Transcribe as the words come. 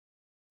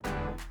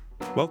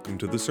Welcome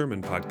to the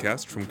Sermon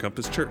Podcast from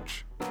Compass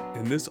Church.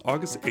 In this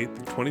August 8th,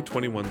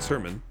 2021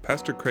 sermon,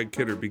 Pastor Craig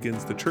Kidder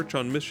begins the Church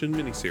on Mission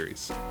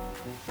mini-series.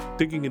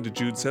 Digging into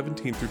Jude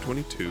 17 through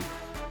 22,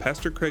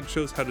 Pastor Craig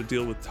shows how to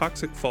deal with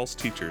toxic false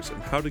teachers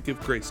and how to give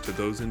grace to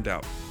those in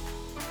doubt.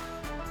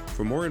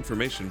 For more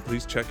information,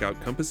 please check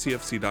out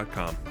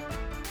compasscfc.com.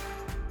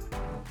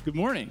 Good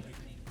morning.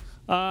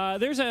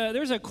 There's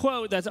a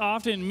quote that's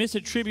often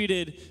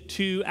misattributed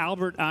to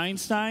Albert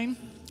Einstein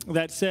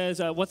that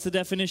says, what's the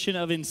definition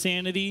of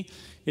insanity?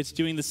 It's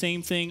doing the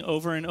same thing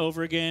over and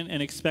over again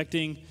and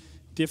expecting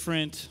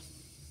different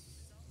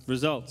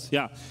results.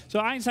 Yeah. So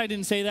Einstein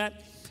didn't say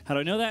that. How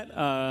do I know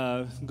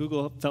that?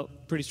 Google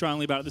felt pretty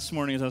strongly about it this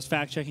morning as I was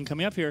fact-checking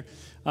coming up here.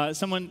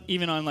 Someone,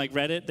 even on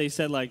Reddit, they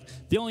said,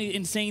 the only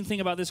insane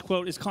thing about this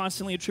quote is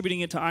constantly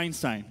attributing it to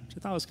Einstein, which I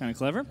thought was kind of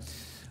clever.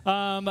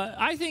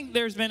 I think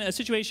there's been a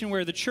situation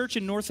where the church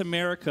in North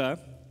America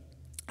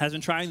has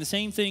been trying the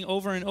same thing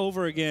over and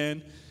over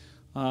again,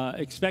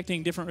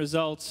 expecting different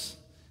results,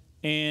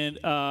 and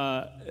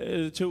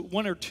to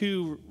one or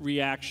two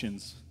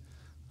reactions.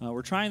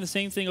 We're trying the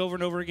same thing over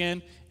and over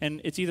again, and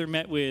it's either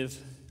met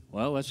with,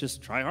 well, let's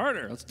just try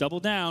harder, let's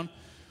double down,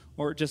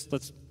 or just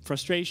let's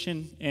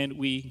frustration, and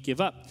we give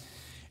up.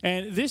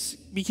 And this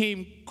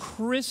became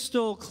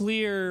crystal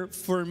clear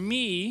for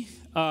me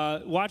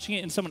watching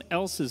it in someone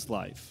else's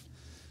life.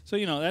 So,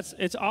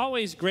 it's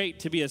always great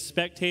to be a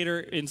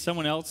spectator in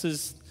someone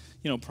else's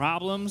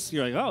problems.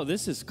 You're like, oh,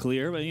 this is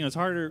clear, but it's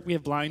harder. We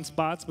have blind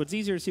spots, but it's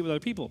easier to see with other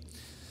people.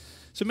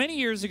 So many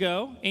years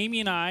ago,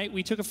 Amy and I,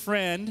 we took a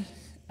friend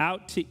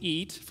out to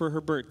eat for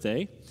her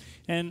birthday,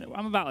 and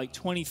I'm about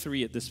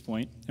 23 at this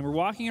point, and we're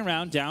walking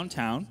around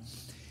downtown,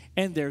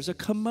 and there's a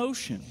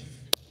commotion,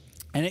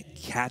 and it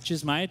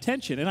catches my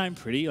attention, and I'm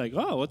pretty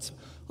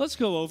let's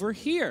go over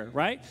here,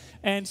 right?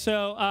 And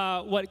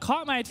so what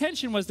caught my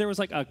attention was there was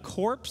a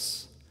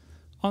corpse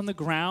on the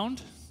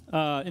ground.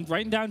 Right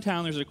in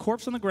downtown, there's a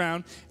corpse on the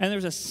ground, and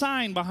there's a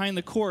sign behind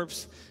the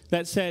corpse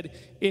that said,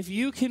 if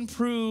you can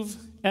prove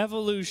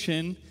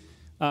evolution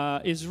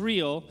is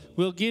real,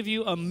 we'll give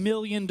you $1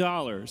 million.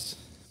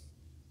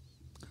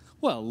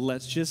 Well,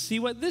 let's just see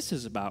what this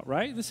is about,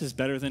 right? This is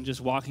better than just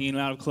walking in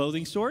and out of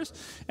clothing stores.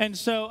 And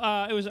so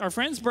it was our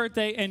friend's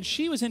birthday, and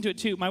she was into it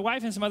too. My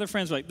wife and some other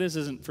friends were like, this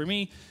isn't for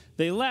me.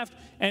 They left,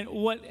 and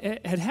what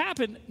had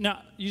happened,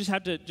 now you just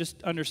have to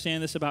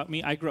understand this about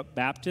me. I grew up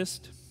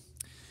Baptist.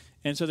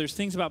 And so there's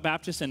things about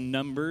Baptists and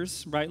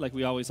numbers, right?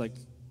 We always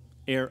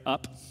air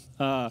up.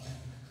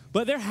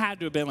 But there had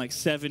to have been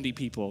 70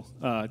 people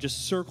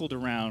just circled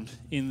around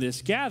in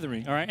this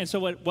gathering, all right? And so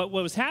what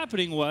was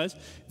happening was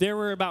there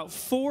were about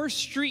 4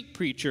 street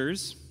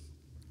preachers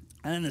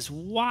and then this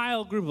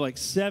wild group of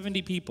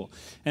 70 people.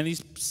 And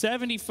these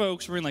 70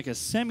 folks were in a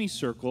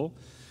semicircle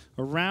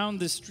around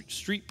the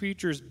street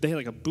preachers. They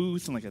had a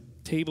booth and a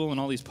table and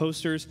all these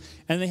posters,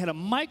 and they had a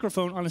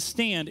microphone on a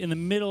stand in the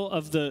middle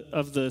of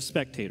the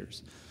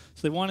spectators.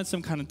 So they wanted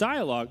some kind of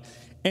dialogue,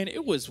 and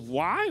it was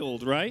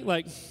wild, right?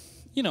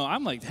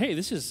 I'm hey,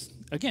 this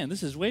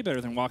is way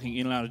better than walking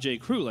in and out of J.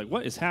 Crew.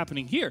 What is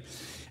happening here?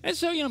 And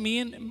so, me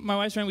and my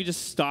wife's friend, we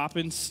just stop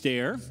and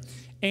stare,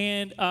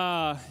 and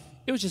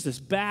it was just this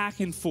back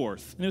and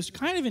forth, and it was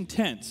kind of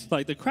intense.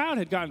 The crowd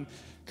had gotten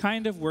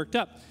kind of worked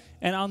up,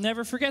 and I'll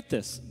never forget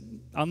this.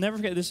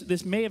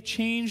 This may have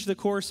changed the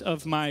course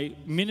of my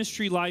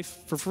ministry life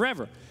for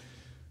forever.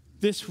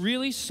 This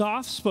really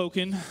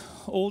soft-spoken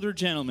older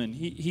gentleman,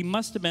 he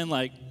must have been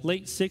late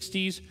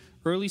 60s,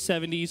 early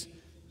 70s,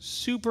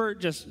 super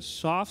just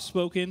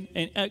soft-spoken,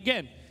 and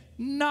again,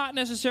 not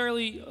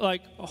necessarily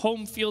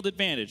home field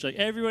advantage.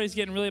 Everybody's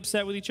getting really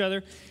upset with each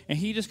other, and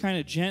he just kind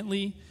of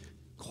gently,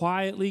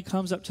 quietly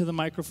comes up to the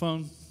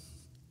microphone,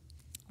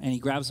 and he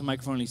grabs the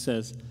microphone and he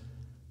says,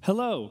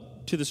 hello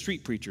to the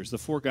street preachers, the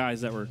 4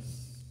 guys that were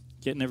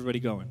getting everybody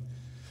going.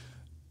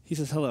 He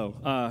says,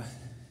 hello.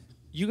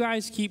 You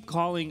guys keep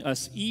calling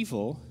us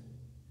evil,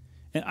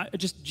 and I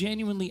just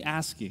genuinely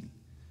asking,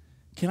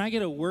 can I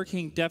get a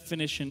working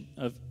definition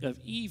of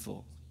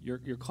evil?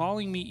 You're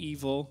calling me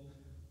evil.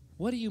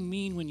 What do you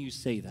mean when you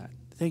say that?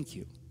 Thank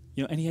you.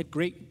 And he had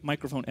great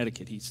microphone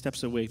etiquette. He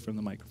steps away from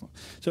the microphone.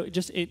 So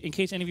just in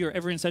case any of you are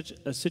ever in such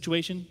a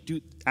situation,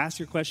 ask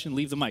your question,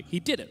 leave the mic. He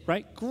did it,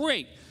 right?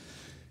 Great.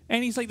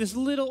 And he's this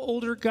little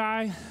older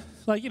guy,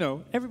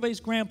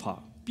 everybody's grandpa.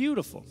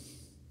 Beautiful.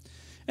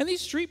 And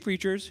these street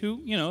preachers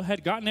who,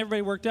 had gotten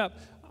everybody worked up,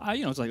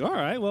 it's all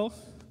right, well,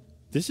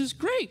 this is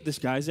great. This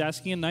guy's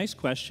asking a nice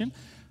question.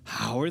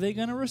 How are they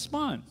going to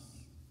respond?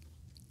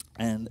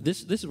 And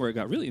this is where it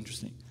got really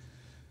interesting.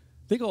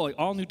 They go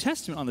all New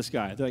Testament on this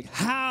guy. They're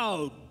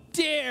how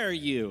dare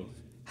you?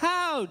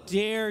 How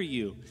dare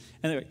you?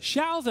 And they're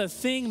shall the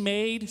thing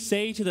made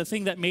say to the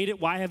thing that made it,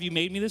 why have you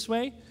made me this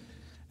way?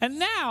 And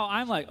now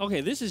I'm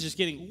okay, this is just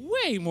getting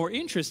way more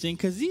interesting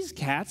because these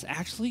cats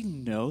actually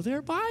know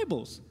their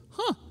Bibles.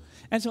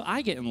 And so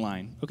I get in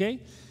line, okay?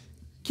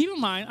 keep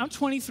in mind, I'm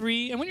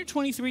 23, and when you're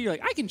 23, you're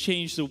like, I can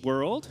change the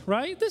world,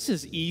 right? This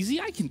is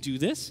easy. I can do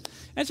this.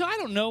 And so I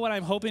don't know what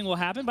I'm hoping will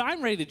happen, but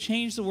I'm ready to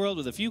change the world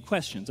with a few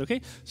questions,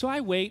 okay? So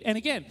I wait, and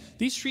again,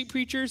 these street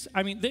preachers,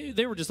 I mean,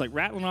 they were just like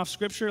rattling off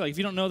scripture. Like, if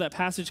you don't know, that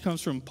passage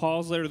comes from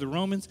Paul's letter to the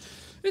Romans.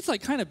 It's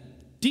like kind of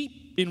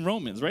deep in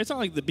Romans, right? It's not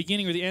like the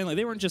beginning or the end. Like,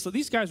 they weren't just, like,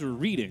 these guys were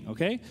reading,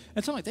 okay?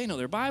 And so I'm like, they know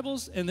their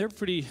Bibles, and they're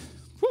pretty,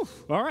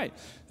 all right.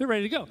 They're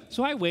ready to go.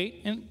 So I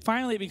wait, and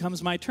finally it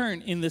becomes my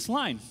turn in this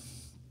line.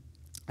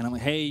 And I'm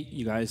like, hey,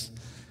 you guys,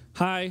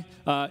 hi,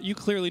 you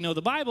clearly know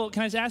the Bible.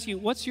 Can I just ask you,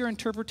 what's your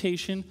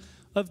interpretation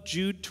of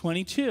Jude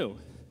 22?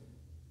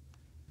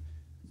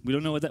 We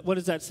don't know what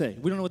does that say?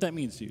 We don't know what that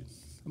means to you.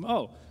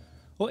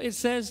 Well, it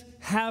says,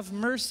 have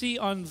mercy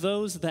on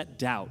those that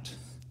doubt.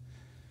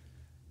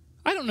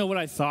 I don't know what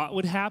I thought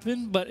would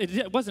happen, but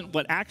it wasn't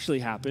what actually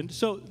happened.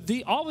 So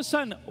all of a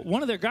sudden,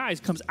 one of their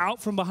guys comes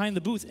out from behind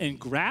the booth and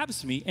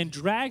grabs me and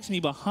drags me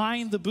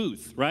behind the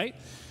booth, right?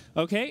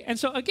 Okay, and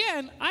so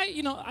again,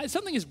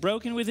 something is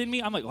broken within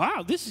me. I'm like,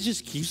 wow, this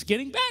just keeps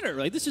getting better.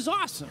 Like, this is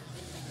awesome.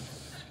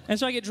 And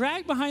so I get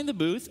dragged behind the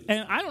booth,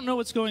 and I don't know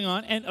what's going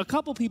on, and a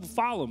couple people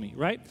follow me,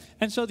 right?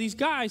 And so these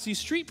guys, these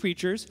street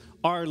preachers,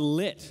 are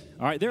lit,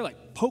 all right? They're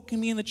like poking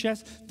me in the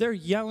chest. They're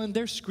yelling.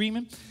 They're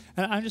screaming.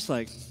 And I'm just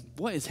like,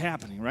 what is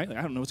happening, right? Like,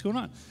 I don't know what's going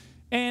on.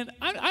 And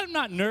I'm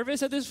not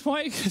nervous at this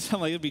point because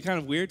I'm like, it'd be kind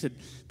of weird to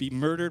be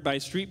murdered by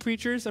street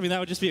preachers. I mean, that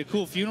would just be a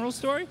cool funeral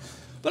story.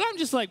 But I'm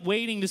just like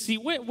waiting to see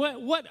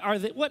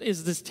what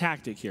is this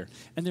tactic here?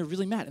 And they're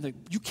really mad. And they're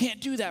like, you can't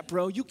do that,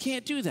 bro. You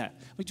can't do that.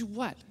 I'm like, do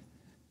what?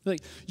 They're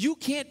like, you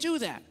can't do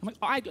that. I'm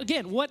like,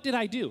 again, what did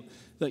I do?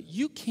 They're like,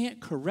 you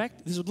can't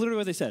correct, this is literally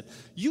what they said.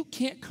 You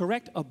can't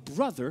correct a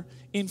brother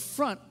in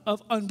front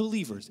of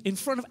unbelievers, in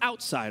front of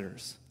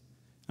outsiders.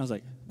 I was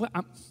like,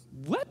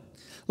 what?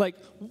 Like,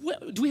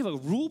 what? Do we have a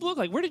rule book?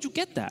 Like, where did you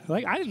get that?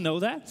 Like, I didn't know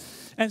that.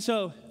 And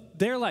so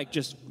they're like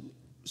just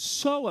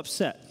so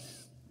upset.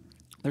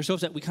 They're so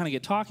upset. We kind of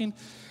get talking.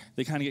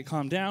 They kind of get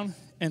calmed down.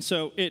 And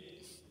so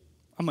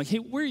I'm like, hey,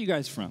 where are you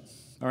guys from?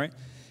 All right.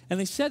 And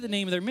they said the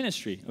name of their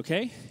ministry,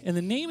 okay? And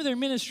the name of their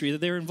ministry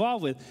that they were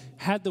involved with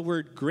had the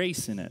word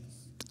grace in it.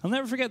 I'll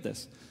never forget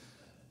this.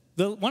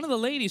 One of the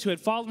ladies who had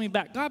followed me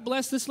back, God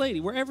bless this lady,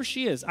 wherever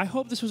she is. I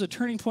hope this was a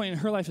turning point in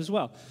her life as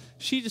well.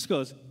 She just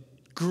goes,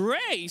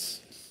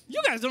 grace?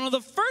 You guys don't know the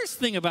first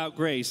thing about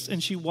grace.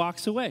 And she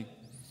walks away.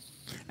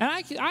 And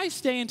I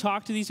stay and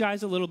talk to these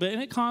guys a little bit,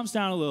 and it calms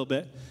down a little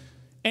bit.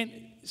 And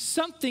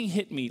something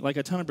hit me like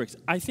a ton of bricks.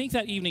 I think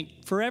that evening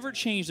forever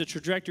changed the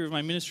trajectory of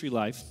my ministry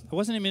life. I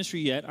wasn't in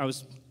ministry yet. I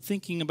was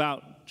thinking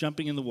about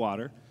jumping in the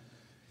water.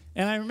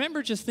 And I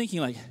remember just thinking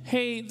like,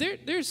 hey,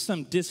 there's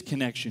some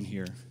disconnection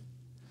here.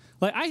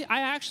 Like I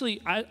actually,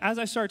 as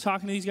I started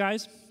talking to these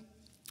guys,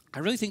 I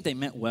really think they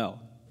meant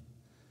well.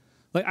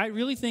 Like I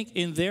really think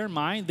in their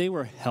mind they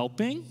were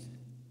helping.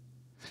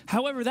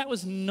 However, that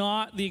was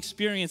not the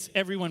experience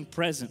everyone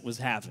present was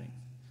having.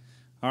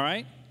 All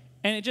right?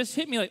 And it just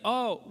hit me like,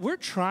 oh, we're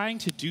trying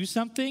to do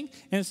something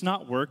and it's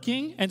not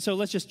working, and so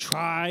let's just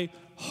try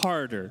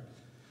harder.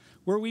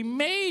 Where we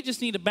may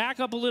just need to back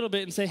up a little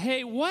bit and say,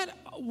 hey, what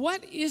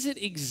is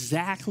it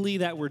exactly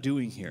that we're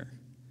doing here?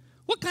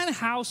 What kind of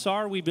house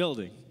are we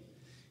building?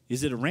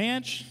 Is it a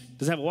ranch?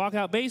 Does it have a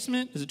walkout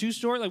basement? Is it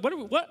two-story? Like,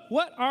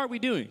 what are we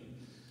doing?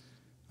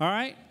 All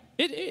right?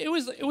 It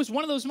was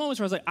one of those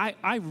moments where I was like,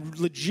 I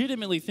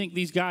legitimately think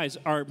these guys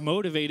are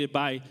motivated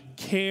by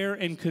care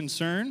and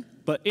concern,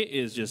 but it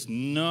is just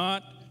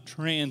not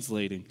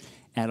translating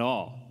at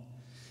all.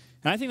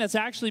 And I think that's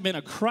actually been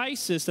a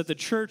crisis that the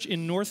church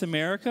in North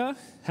America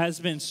has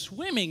been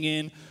swimming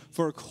in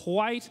for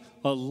quite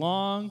a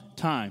long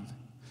time.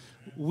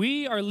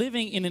 We are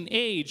living in an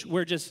age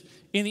where just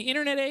in the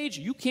internet age,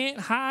 you can't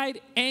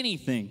hide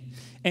anything.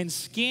 And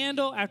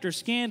scandal after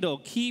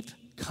scandal keep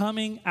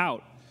coming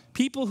out.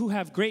 People who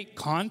have great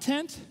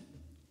content,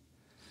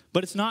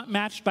 but it's not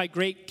matched by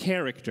great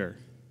character.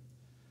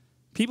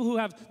 People who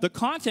have the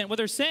content, what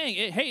they're saying,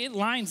 it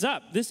lines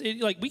up.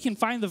 We can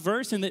find the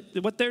verse, and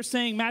what they're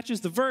saying matches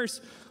the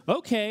verse.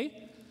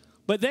 Okay,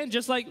 but then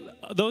just like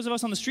those of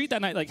us on the street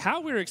that night, like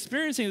how we're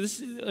experiencing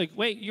this, like,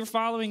 wait, you're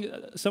following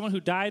someone who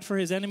died for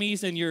his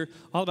enemies, and you're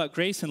all about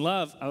grace and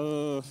love.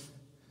 I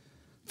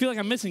feel like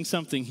I'm missing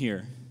something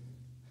here.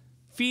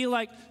 Feel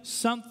like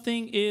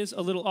something is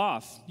a little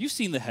off. You've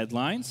seen the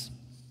headlines.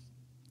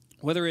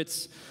 Whether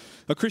it's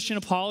a Christian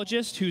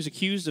apologist who's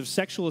accused of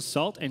sexual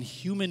assault and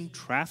human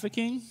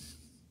trafficking,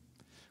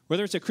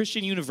 whether it's a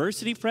Christian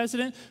university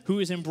president who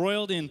is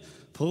embroiled in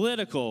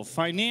political,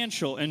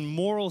 financial, and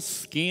moral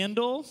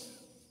scandal,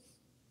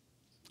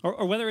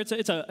 or whether it's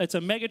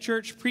a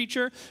megachurch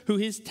preacher who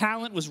his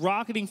talent was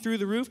rocketing through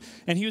the roof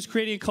and he was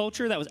creating a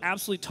culture that was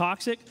absolutely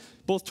toxic,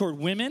 both toward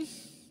women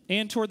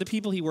and toward the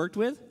people he worked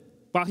with,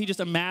 while he just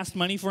amassed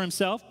money for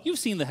himself. You've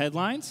seen the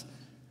headlines.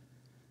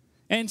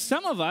 And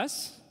some of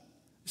us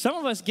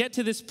get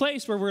to this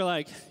place where we're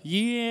like,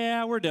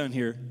 yeah, we're done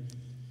here.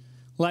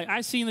 Like,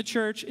 I see in the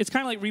church, it's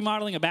kind of like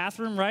remodeling a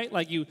bathroom, right?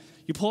 Like, you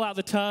pull out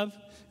the tub,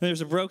 and there's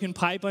a broken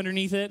pipe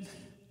underneath it.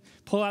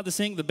 pull out the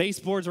sink, the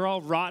baseboards are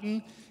all rotten.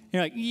 And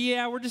you're like,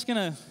 yeah, we're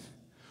gonna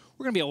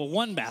be a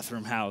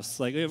one-bathroom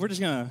house. Like, we're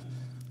gonna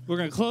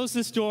close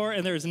this door,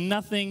 and there's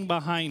nothing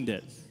behind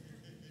it.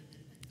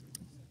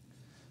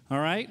 All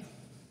right?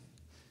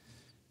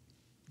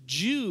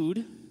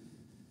 Jude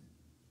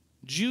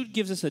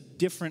gives us a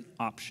different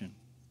option.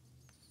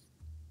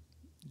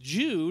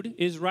 Jude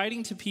is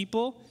writing to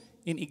people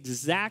in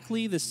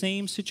exactly the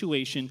same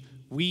situation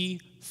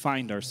we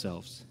find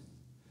ourselves.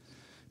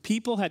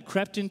 People had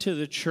crept into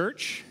the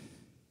church,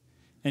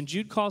 and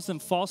Jude calls them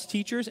false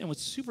teachers. And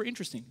what's super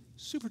interesting,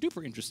 super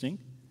duper interesting,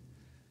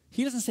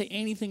 he doesn't say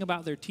anything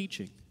about their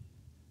teaching.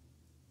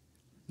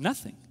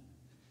 Nothing.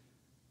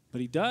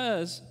 But he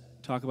does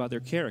talk about their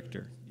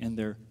character and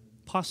their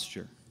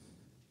posture.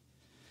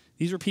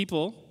 These were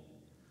people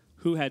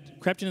who had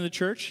crept into the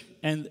church,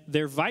 and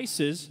their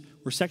vices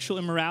were sexual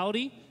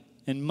immorality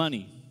and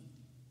money.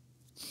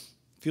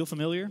 Feel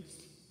familiar?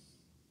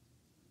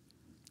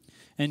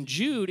 And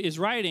Jude is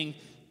writing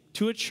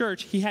to a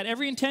church. He had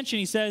every intention,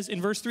 he says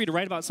in verse 3, to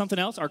write about something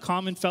else, our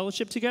common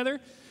fellowship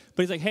together.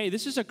 But he's like, hey,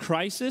 this is a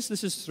crisis.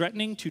 This is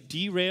threatening to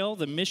derail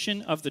the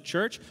mission of the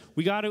church.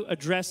 We got to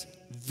address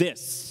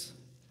this.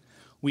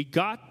 We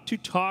got to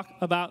talk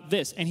about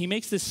this. And he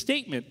makes this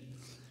statement.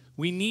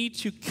 We need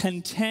to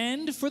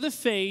contend for the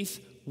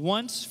faith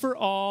once for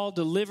all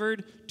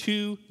delivered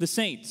to the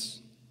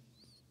saints.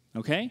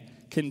 Okay?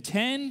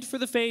 Contend for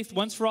the faith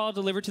once for all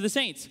delivered to the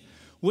saints.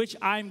 Which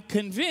I'm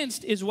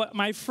convinced is what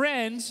my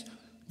friends,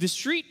 the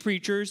street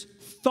preachers,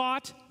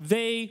 thought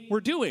they were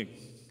doing.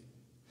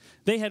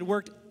 They had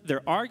worked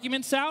their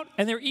arguments out,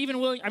 and they're even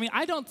willing. I mean,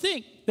 I don't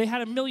think they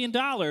had $1 million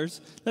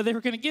that they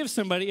were going to give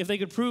somebody if they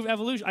could prove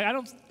evolution.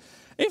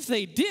 If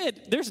they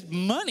did, there's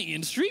money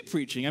in street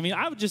preaching. I mean,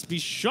 I would just be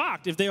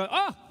shocked if they were,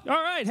 oh,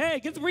 all right, hey,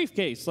 get the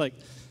briefcase. Like,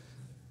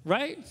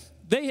 right?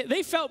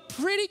 They felt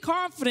pretty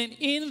confident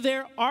in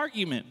their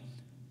argument.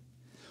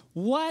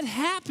 What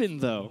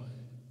happened, though?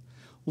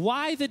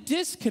 Why the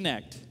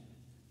disconnect?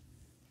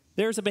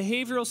 There's a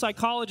behavioral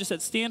psychologist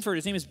at Stanford.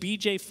 His name is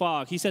B.J.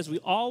 Fogg. He says we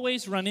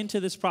always run into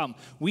this problem.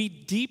 We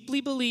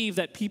deeply believe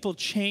that people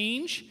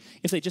change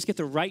if they just get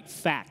the right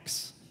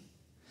facts.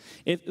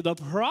 If the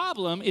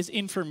problem is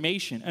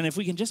information, and if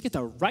we can just get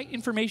the right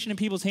information in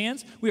people's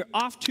hands, we are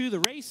off to the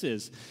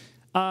races.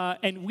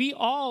 And we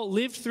all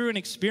lived through an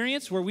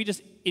experience where we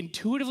just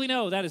intuitively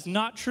know that is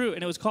not true,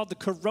 and it was called the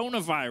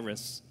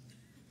coronavirus.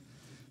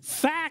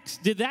 Facts,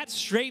 did that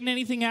straighten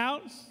anything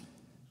out?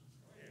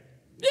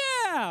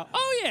 Yeah,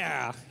 oh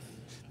yeah.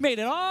 Made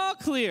it all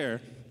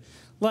clear.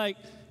 Like,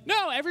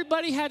 no,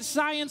 everybody had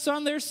science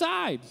on their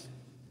side.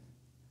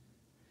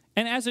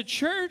 And as a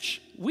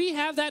church, we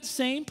have that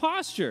same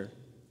posture.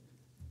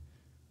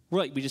 We're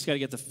like, we just got to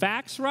get the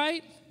facts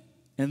right,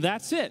 and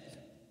that's it.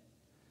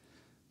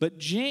 But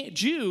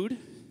Jude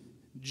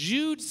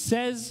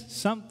says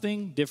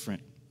something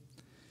different.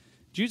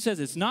 Jude says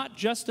it's not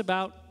just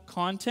about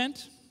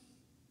content.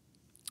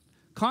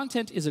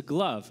 Content is a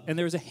glove, and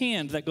there's a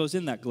hand that goes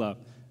in that glove,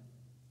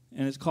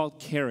 and it's called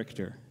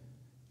character.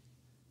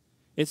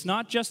 It's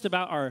not just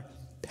about our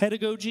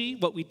pedagogy,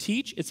 what we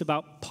teach, it's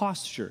about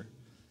posture.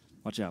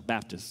 Watch out,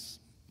 Baptists,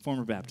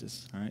 former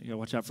Baptists, all right? You gotta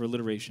watch out for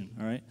alliteration,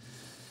 all right?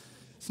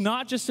 It's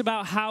not just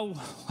about how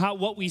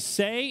what we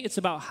say, it's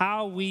about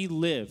how we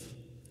live.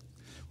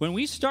 When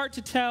we start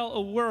to tell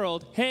a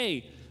world,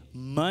 hey,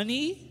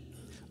 money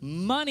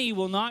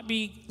will not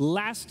be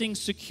lasting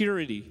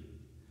security.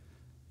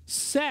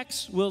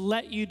 Sex will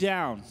let you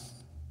down.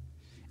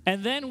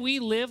 And then we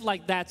live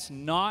like that's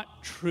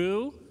not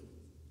true.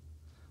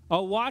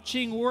 A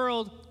watching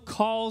world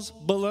calls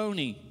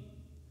baloney.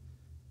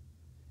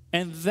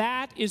 And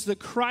that is the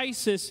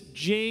crisis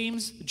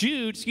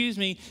Jude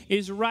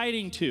is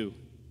writing to.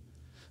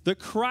 The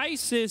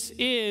crisis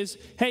is,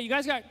 hey, you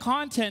guys got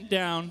content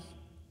down,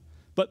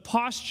 but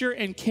posture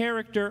and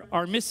character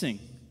are missing.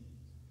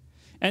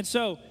 And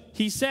so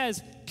he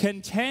says,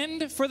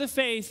 contend for the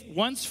faith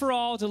once for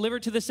all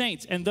delivered to the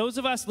saints. And those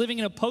of us living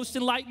in a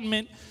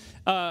post-enlightenment,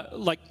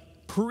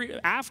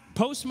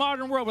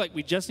 postmodern world, like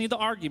we just need the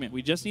argument,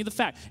 we just need the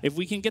fact. If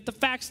we can get the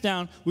facts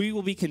down, we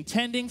will be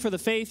contending for the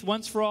faith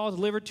once for all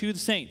delivered to the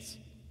saints.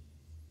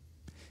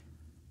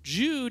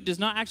 Jude does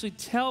not actually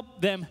tell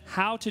them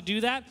how to do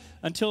that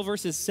until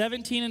verses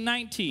 17 and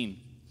 19.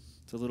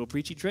 It's a little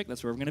preachy trick.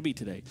 That's where we're going to be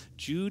today.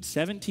 Jude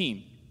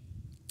 17.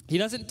 He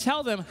doesn't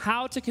tell them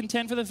how to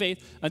contend for the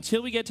faith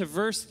until we get to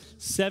verse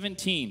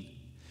 17.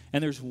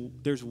 And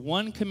there's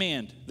one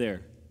command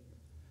there.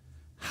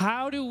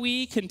 How do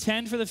we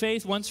contend for the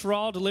faith once for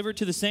all delivered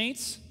to the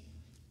saints?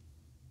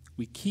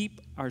 We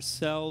keep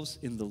ourselves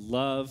in the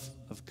love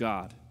of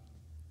God.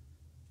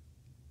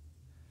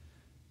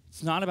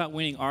 It's not about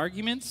winning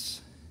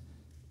arguments.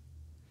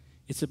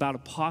 It's about a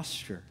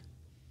posture.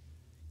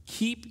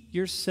 Keep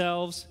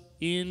yourselves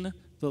in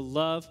the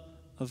love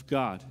of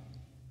God.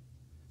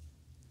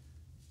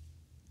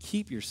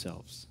 Keep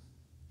yourselves.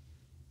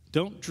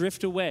 Don't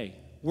drift away.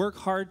 Work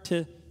hard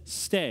to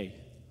stay.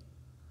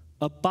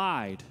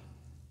 Abide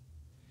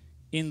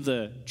in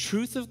the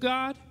truth of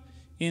God,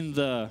 in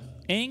the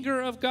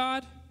anger of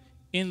God,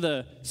 in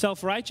the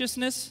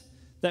self-righteousness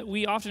that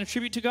we often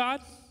attribute to God?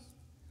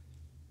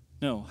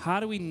 No. How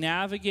do we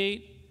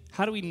navigate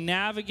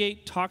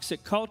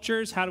toxic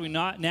cultures? How do we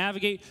not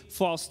navigate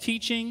false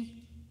teaching?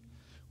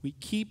 We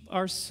keep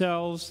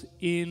ourselves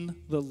in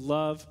the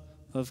love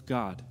of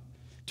God.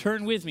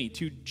 Turn with me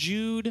to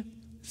Jude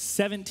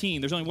 17.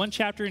 There's only one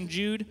chapter in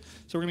Jude,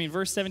 so we're going to be in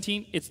verse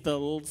 17. It's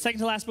the second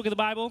to last book of the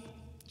Bible,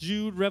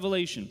 Jude,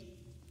 Revelation.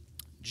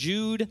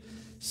 Jude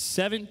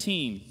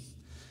 17.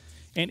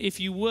 And if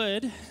you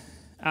would,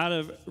 out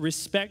of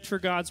respect for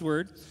God's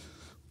word,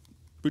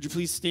 would you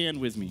please stand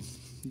with me?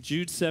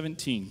 Jude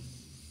 17.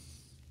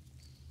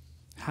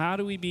 How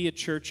do we be a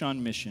church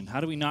on mission?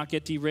 How do we not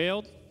get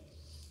derailed?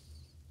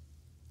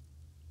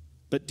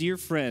 But dear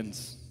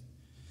friends,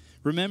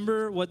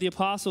 remember what the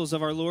apostles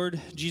of our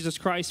Lord Jesus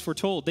Christ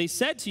foretold. They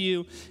said to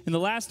you, in the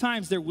last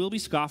times there will be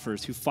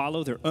scoffers who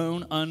follow their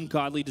own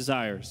ungodly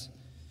desires.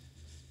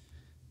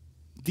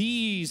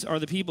 These are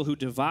the people who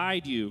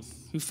divide you,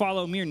 who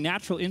follow mere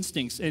natural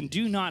instincts and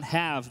do not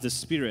have the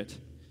Spirit.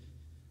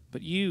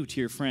 But you,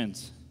 dear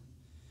friends,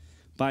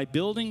 by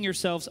building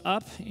yourselves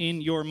up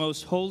in your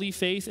most holy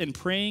faith and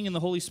praying in the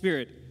Holy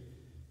Spirit,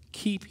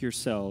 keep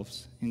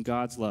yourselves in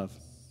God's love,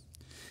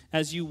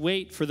 as you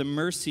wait for the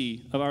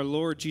mercy of our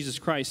Lord Jesus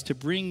Christ to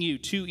bring you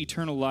to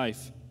eternal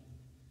life.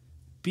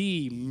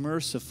 Be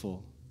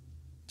merciful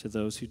to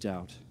those who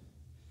doubt.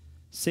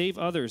 Save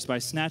others by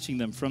snatching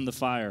them from the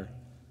fire.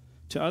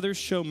 To others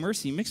show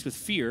mercy mixed with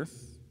fear,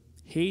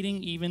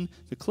 hating even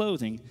the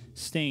clothing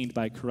stained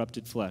by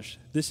corrupted flesh.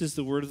 This is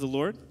the word of the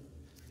Lord.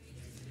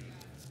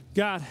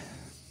 God,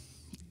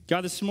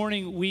 this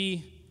morning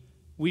we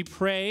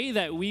pray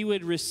that we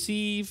would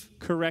receive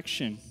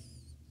correction,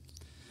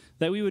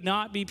 that we would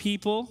not be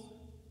people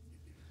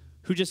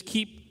who just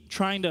keep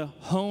trying to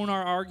hone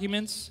our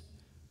arguments,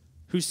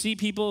 who see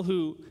people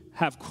who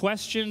have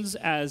questions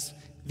as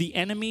the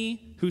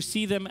enemy, who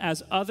see them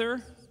as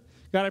other.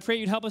 God, I pray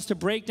you'd help us to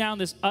break down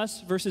this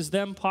us versus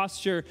them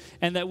posture,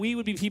 and that we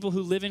would be people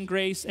who live in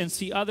grace and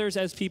see others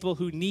as people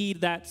who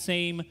need that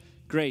same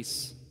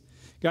grace.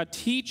 God,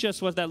 teach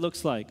us what that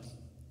looks like.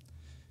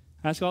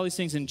 I ask all these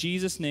things in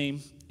Jesus'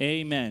 name,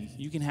 amen.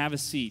 You can have a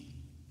seat.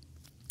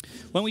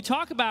 When we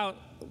talk about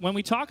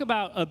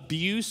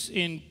abuse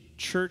in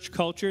church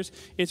cultures,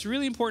 it's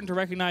really important to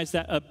recognize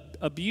that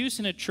abuse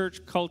in a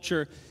church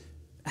culture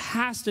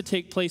has to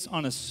take place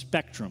on a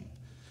spectrum.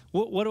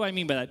 What do I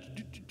mean by that?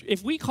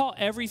 If we call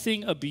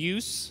everything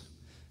abuse,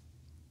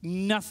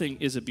 nothing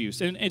is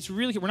abuse. And it's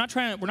really,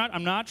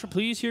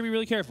 please hear me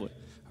really carefully,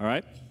 all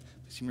right?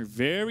 Please hear me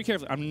very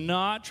carefully. I'm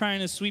not trying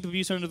to sweep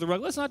abuse under the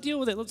rug. Let's not deal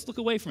with it. Let's look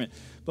away from it.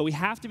 But we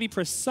have to be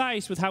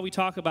precise with how we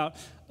talk about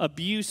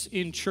abuse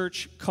in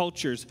church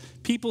cultures.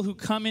 People who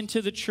come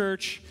into the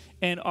church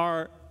and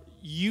are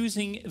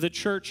using the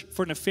church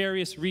for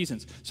nefarious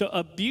reasons. So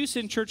abuse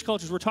in church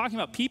cultures, we're talking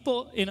about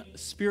people in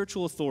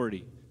spiritual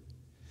authority.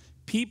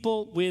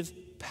 People with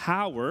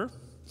power,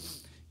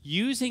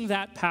 using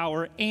that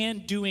power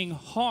and doing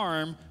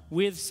harm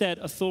with said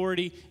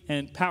authority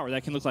and power.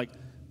 That can look like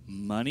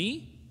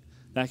money.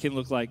 That can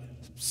look like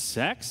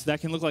sex.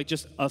 That can look like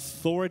just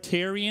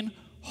authoritarian,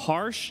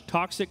 harsh,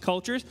 toxic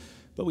cultures.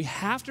 But we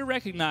have to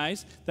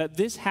recognize that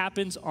this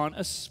happens on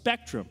a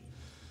spectrum.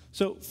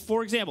 So,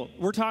 for example,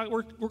 we're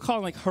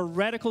calling like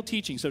heretical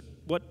teaching. So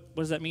what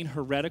does that mean,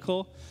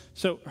 heretical?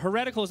 So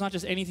heretical is not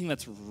just anything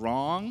that's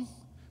wrong.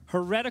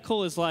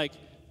 Heretical is like,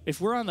 if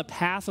we're on the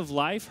path of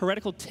life,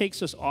 heretical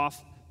takes us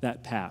off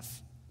that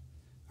path.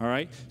 All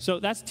right? So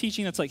that's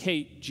teaching that's like,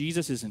 hey,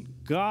 Jesus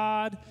isn't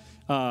God.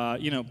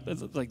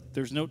 Like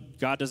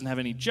God doesn't have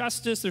any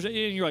justice. And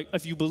you're like,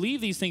 if you believe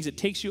these things, it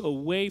takes you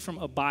away from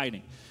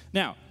abiding.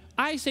 Now,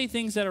 I say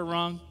things that are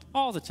wrong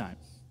all the time,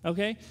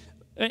 okay?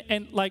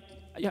 And like,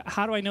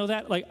 how do I know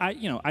that? Like,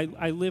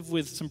 I live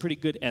with some pretty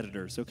good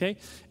editors, okay?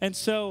 And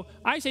so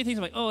I say things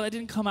like, oh, that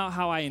didn't come out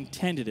how I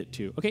intended it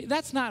to, okay?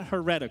 That's not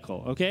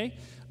heretical, okay?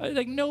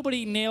 Like,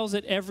 nobody nails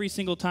it every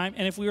single time.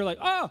 And if we were like,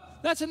 oh,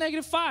 that's a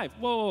 -5.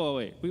 Whoa,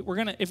 wait. We're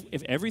going to,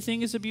 if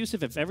everything is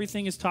abusive, if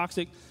everything is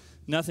toxic,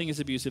 nothing is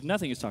abusive,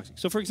 nothing is toxic.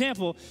 So, for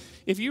example,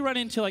 if you run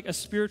into like a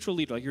spiritual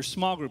leader, like your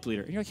small group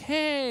leader, and you're like,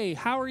 hey,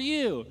 how are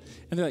you?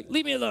 And they're like,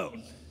 leave me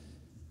alone,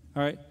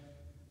 all right?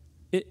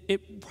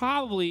 It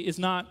probably is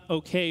not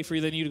okay for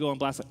you to go and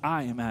blast, like,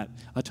 I am at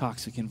a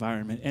toxic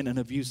environment and an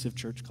abusive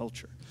church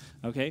culture,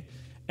 okay?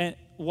 And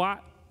why?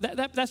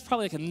 That's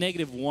probably like a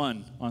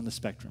 -1 on the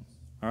spectrum,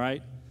 all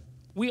right?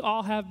 We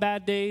all have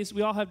bad days.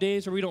 We all have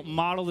days where we don't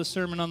model the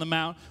Sermon on the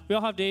Mount. We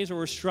all have days where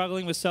we're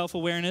struggling with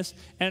self-awareness,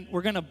 and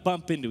we're going to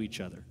bump into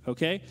each other,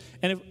 okay?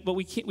 But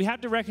we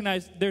have to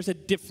recognize there's a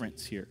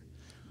difference here.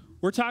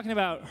 We're talking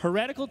about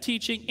heretical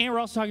teaching, and we're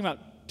also talking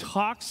about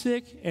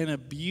toxic and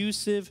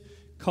abusive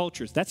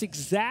cultures. That's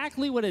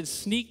exactly what had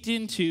sneaked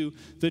into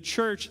the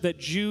church that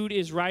Jude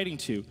is writing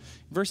to.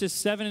 Verses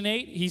 7 and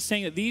 8, he's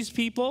saying that these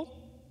people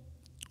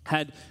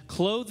had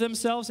clothed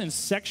themselves in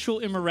sexual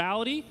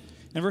immorality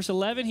In verse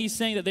 11, he's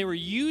saying that they were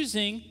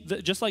using,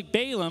 just like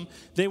Balaam,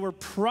 they were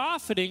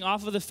profiting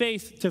off of the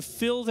faith to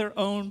fill their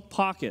own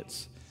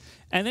pockets.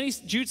 And then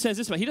Jude says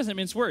this, but he doesn't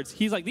mince words.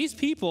 He's like, these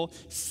people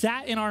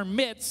sat in our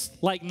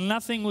midst like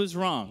nothing was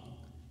wrong.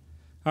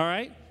 All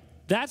right?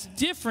 That's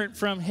different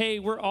from, hey,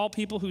 we're all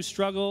people who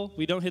struggle,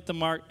 we don't hit the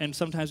mark, and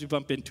sometimes we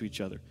bump into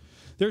each other.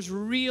 There's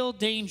real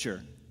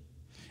danger.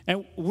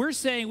 And we're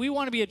saying we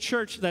want to be a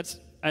church that's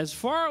as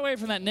far away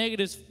from that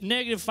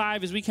negative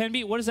 5 as we can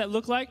be. What does that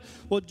look like?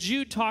 Well,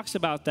 Jude talks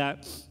about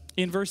that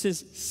in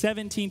verses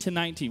 17 to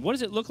 19. What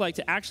does it look like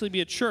to actually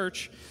be a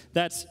church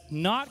that's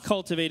not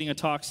cultivating a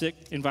toxic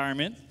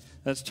environment,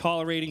 that's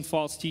tolerating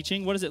false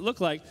teaching? What does it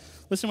look like?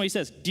 Listen to what he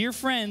says. Dear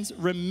friends,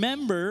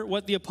 remember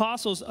what the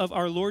apostles of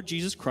our Lord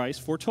Jesus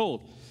Christ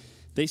foretold.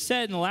 They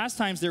said in the last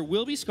times there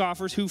will be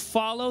scoffers who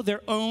follow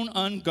their own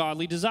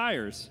ungodly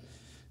desires.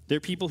 They're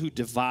people who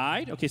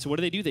divide. Okay, so what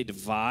do? They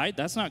divide.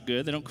 That's not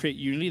good. They don't create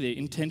unity. They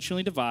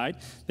intentionally divide.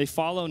 They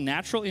follow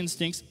natural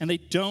instincts, and they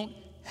don't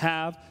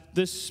have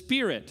the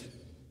Spirit.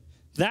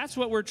 That's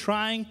what we're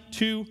trying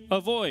to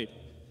avoid.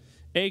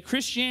 A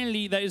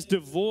Christianity that is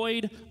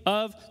devoid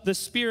of the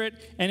Spirit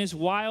and is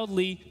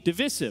wildly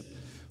divisive.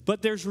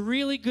 But there's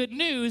really good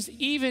news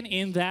even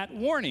in that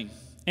warning,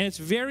 and it's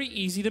very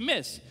easy to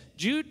miss.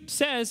 Jude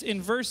says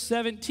in verse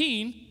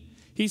 17,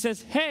 he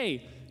says,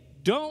 hey,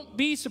 don't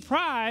be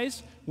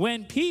surprised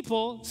when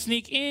people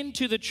sneak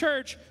into the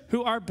church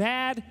who are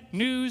bad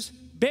news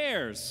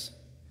bears.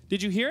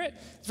 Did you hear it?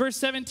 It's verse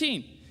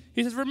 17.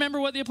 He says, remember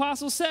what the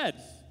apostles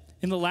said.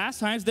 In the last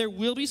times, there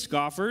will be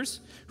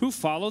scoffers who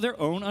follow their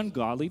own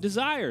ungodly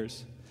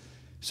desires.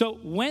 So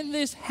when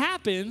this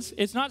happens,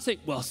 it's not saying,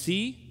 well,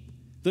 see,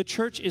 the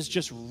church is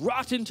just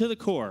rotten to the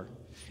core.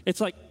 It's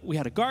like we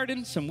had a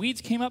garden, some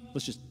weeds came up,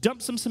 let's just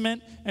dump some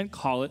cement and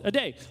call it a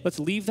day. Let's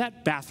leave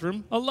that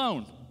bathroom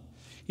alone.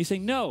 He's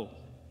saying, no.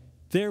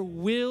 There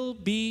will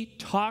be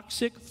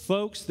toxic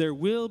folks, there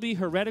will be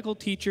heretical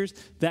teachers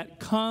that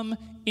come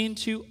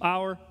into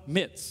our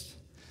midst.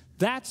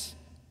 That's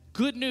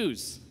good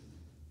news.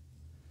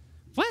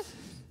 What?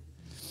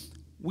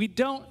 We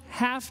don't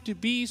have to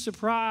be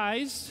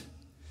surprised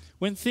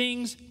when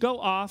things go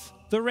off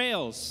the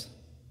rails.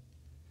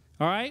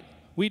 All right?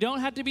 We don't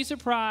have to be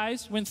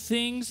surprised when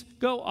things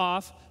go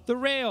off the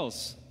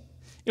rails.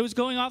 It was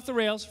going off the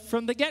rails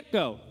from the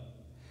get-go.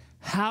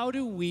 How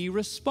do we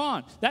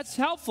respond? That's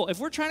helpful. If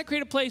we're trying to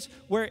create a place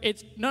where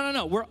it's,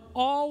 no. We're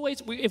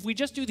always, if we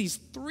just do these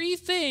 3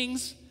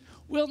 things,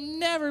 we'll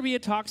never be a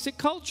toxic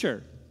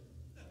culture.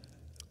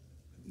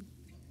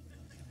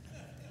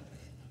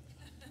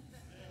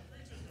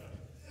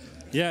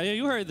 Yeah,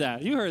 you heard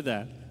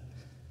that.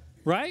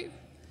 Right?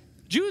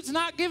 Jude's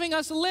not giving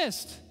us a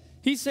list.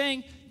 He's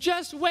saying,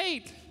 just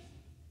wait.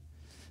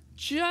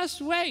 Just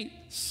wait.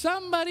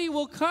 Somebody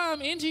will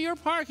come into your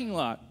parking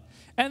lot,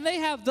 and they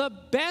have the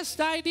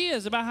best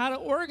ideas about how to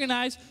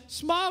organize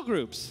small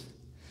groups.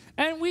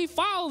 And we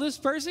follow this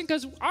person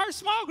because our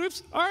small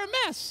groups are a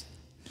mess.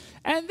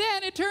 And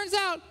then it turns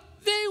out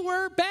they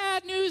were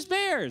bad news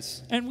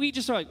bears. And we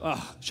just are like,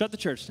 oh, shut the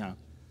church down.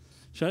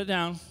 Shut it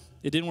down.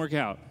 It didn't work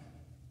out.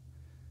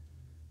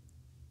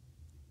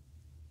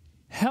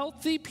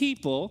 Healthy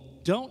people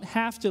don't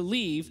have to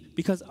leave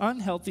because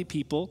unhealthy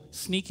people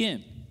sneak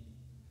in.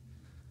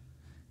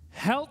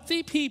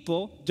 Healthy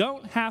people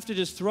don't have to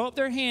just throw up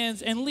their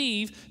hands and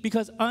leave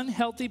because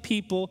unhealthy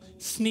people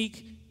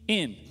sneak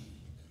in.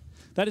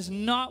 That is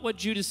not what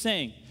Jude is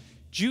saying.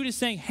 Jude is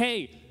saying,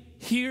 hey,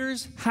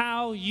 here's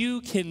how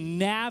you can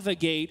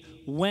navigate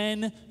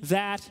when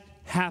that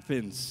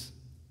happens.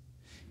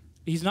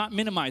 He's not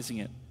minimizing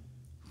it.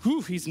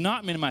 He's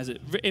not minimizing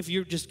it. If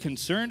you're just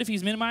concerned if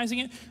he's minimizing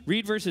it,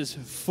 read verses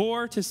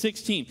 4 to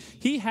 16.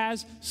 He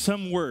has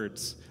some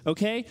words,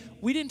 okay?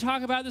 We didn't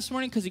talk about it this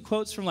morning because he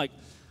quotes from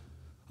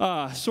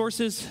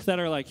sources that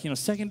are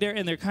secondary,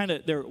 and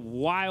they're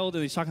wild,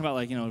 and he's talking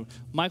about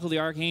Michael the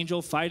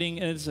Archangel fighting,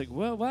 and it's like,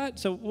 well, what?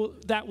 So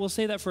we'll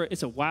say that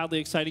it's a wildly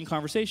exciting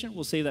conversation.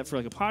 We'll say that for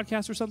a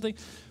podcast or something.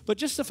 But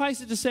just suffice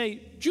it to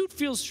say, Jude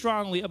feels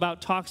strongly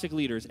about toxic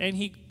leaders, and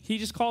he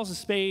just calls a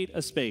spade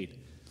a spade.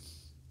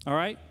 All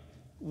right?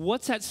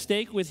 What's at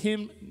stake with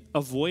him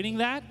avoiding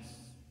that?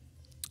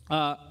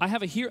 I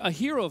have a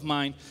hero of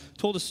mine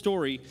told a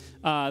story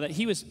that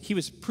he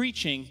was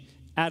preaching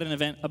at an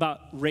event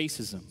about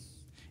racism. And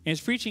he's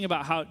preaching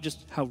about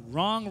how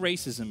wrong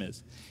racism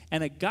is.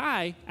 And a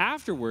guy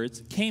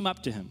afterwards came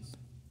up to him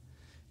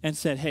and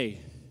said,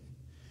 hey,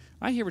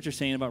 I hear what you're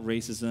saying about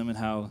racism and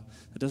how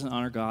it doesn't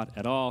honor God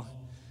at all,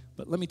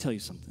 but let me tell you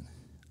something.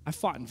 I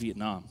fought in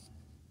Vietnam.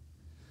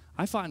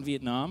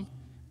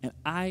 And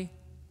I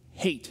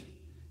hate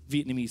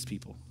Vietnamese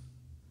people.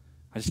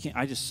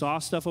 I just saw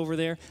stuff over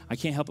there. I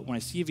can't help it. When I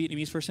see a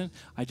Vietnamese person,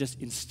 I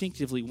just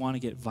instinctively want to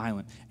get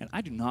violent. And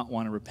I do not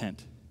want to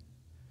repent.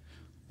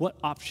 What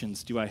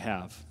options do I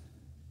have?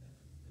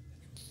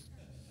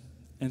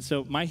 And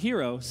so my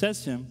hero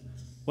says to him,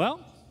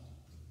 well,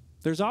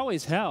 there's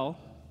always hell.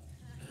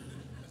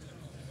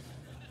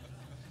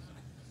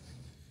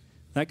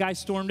 That guy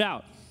stormed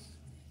out.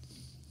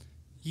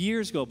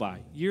 Years go by.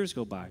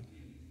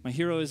 My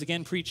hero is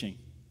again preaching.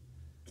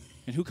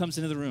 And who comes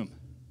into the room?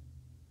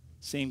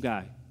 Same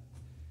guy.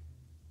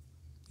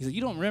 He's like,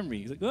 you don't remember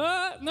me. He's like,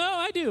 no,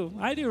 I do.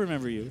 I do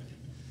remember you.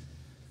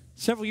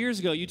 Several years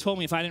ago, you told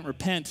me if I didn't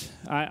repent,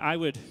 I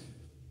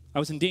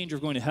was in danger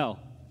of going to hell.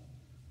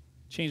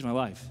 Changed my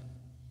life.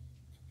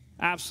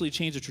 Absolutely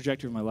changed the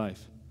trajectory of my life.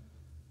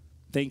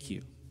 Thank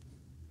you.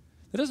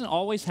 That doesn't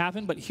always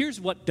happen, but here's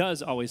what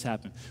does always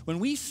happen. When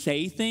we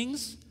say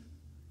things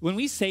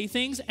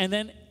and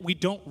then we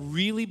don't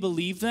really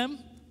believe them,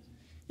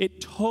 it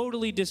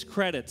totally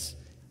discredits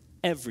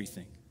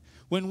everything.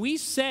 When we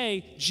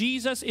say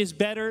Jesus is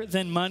better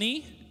than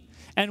money,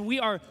 and we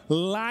are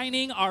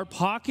lining our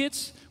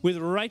pockets with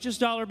righteous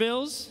dollar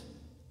bills,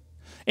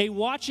 a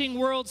watching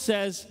world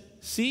says,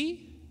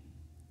 see,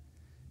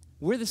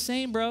 we're the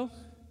same, bro.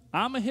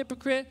 I'm a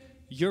hypocrite,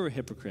 you're a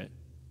hypocrite.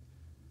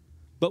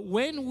 But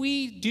when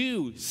we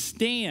do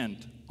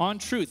stand on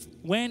truth,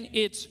 when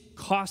it's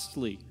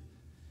costly,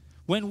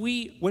 when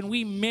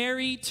we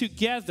marry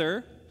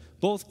together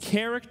both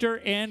character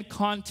and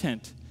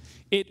content,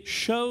 it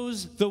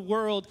shows the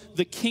world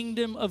the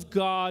kingdom of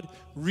God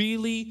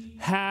really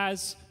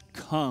has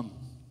come.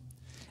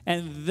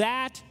 And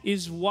that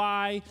is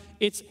why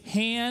it's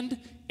hand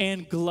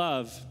and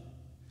glove.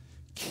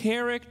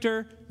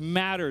 Character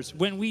matters.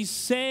 When we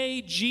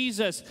say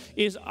Jesus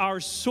is our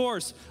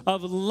source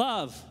of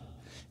love,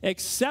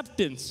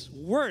 acceptance,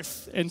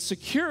 worth, and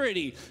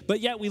security,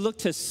 but yet we look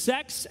to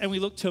sex and we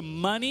look to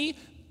money,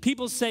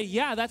 people say,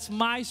 yeah, that's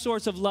my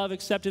source of love,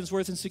 acceptance,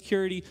 worth, and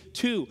security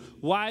too.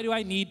 Why do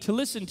I need to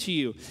listen to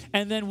you?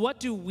 And then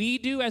what do we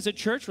do as a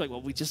church? We're like,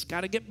 well, we just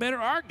got to get better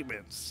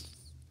arguments.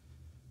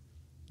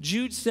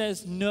 Jude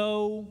says,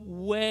 no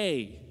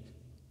way.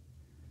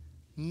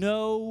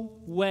 No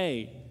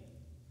way.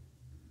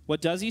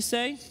 What does he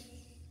say?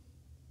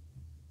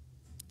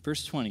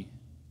 Verse 20.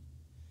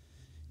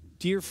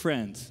 Dear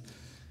friends.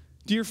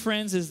 Dear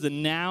friends is the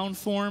noun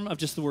form of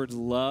just the word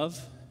love.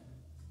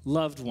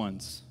 Loved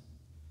ones.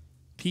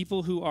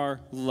 People who are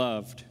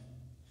loved.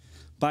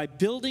 By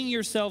building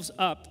yourselves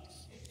up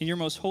in your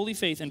most holy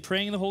faith and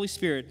praying in the Holy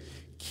Spirit,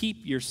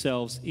 keep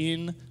yourselves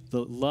in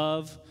the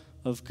love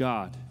of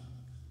God.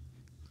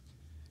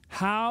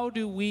 How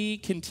do we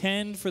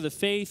contend for the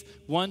faith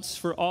once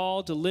for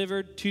all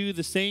delivered to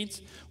the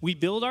saints? We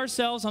build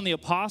ourselves on the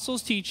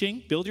apostles'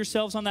 teaching. Build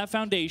yourselves on that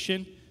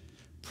foundation.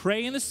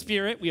 Pray in the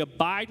Spirit. We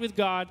abide with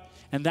God.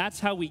 And that's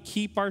how we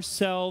keep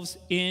ourselves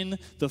in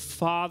the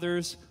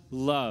Father's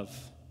love.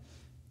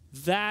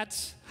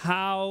 That's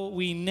how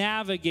we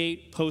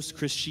navigate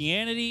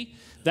post-Christianity.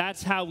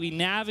 That's how we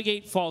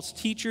navigate false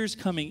teachers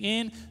coming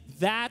in.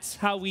 That's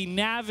how we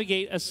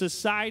navigate a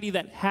society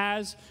that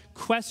has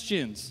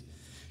questions.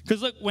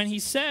 Because look, when he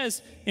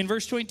says in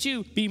verse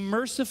 22, be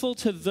merciful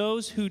to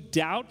those who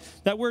doubt,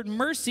 that word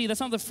mercy, that's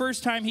not the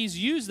first time he's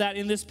used that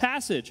in this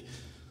passage.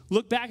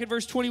 Look back at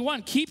verse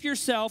 21. Keep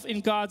yourself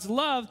in God's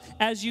love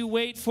as you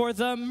wait for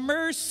the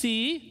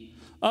mercy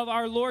of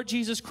our Lord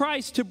Jesus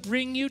Christ to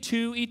bring you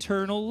to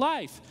eternal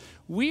life.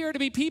 We are to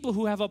be people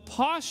who have a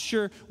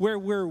posture where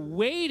we're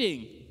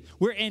waiting,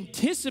 we're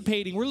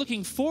anticipating, we're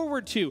looking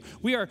forward to,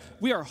 we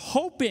are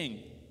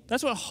hoping.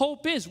 That's what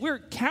hope is. We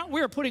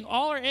are putting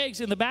all our eggs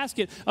in the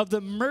basket of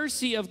the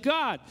mercy of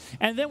God.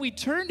 And then we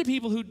turn to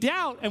people who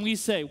doubt and we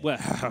say,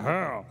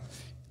 well,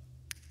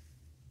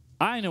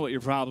 I know what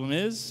your problem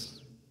is.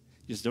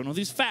 You just don't know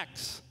these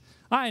facts.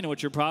 I know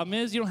what your problem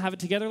is. You don't have it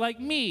together like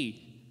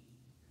me.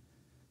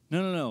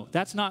 No.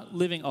 That's not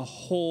living a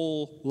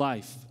whole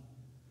life.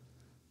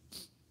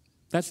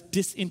 That's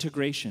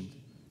disintegration.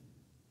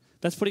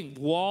 That's putting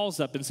walls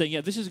up and saying,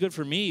 yeah, this is good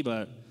for me,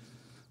 but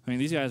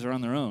these guys are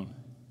on their own.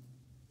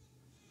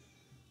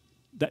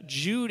 That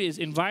Jude is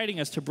inviting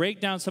us to break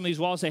down some of these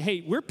walls and say,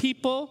 hey, we're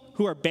people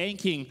who are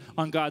banking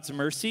on God's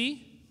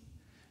mercy.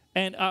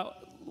 And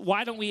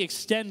why don't we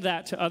extend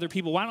that to other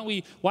people? Why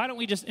don't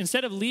we just,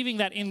 instead of leaving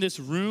that in this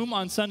room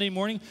on Sunday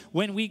morning,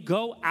 when we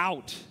go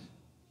out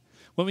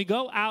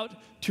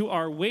to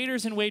our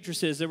waiters and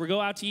waitresses that we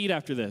go out to eat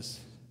after this,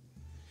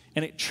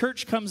 and a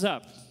church comes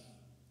up,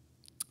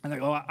 and they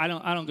go, I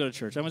don't go to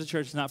church. I went to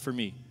church, it's not for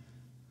me.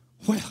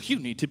 Well, you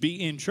need to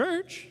be in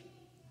church.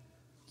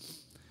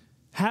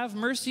 Have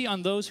mercy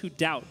on those who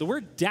doubt. The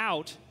word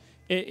doubt,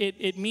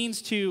 it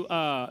means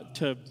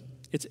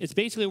it's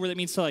basically a word that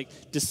means to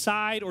like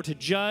decide or to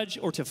judge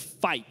or to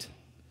fight.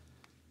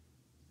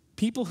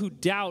 People who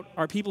doubt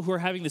are people who are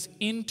having this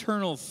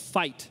internal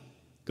fight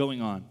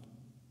going on.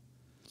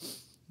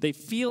 They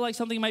feel like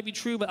something might be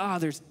true, but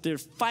they're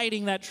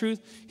fighting that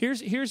truth.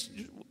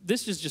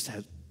 This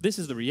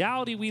is the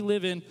reality we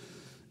live in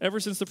ever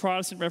since the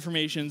Protestant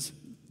Reformations.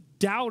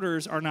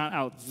 Doubters are not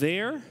out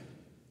there.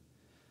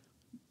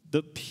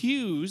 The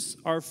pews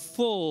are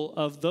full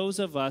of those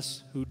of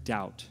us who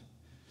doubt.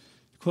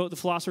 To quote the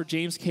philosopher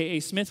James K.A.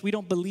 Smith, we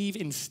don't believe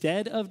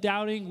instead of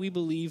doubting, we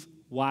believe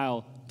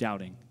while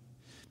doubting.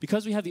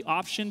 Because we have the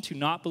option to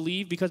not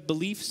believe, because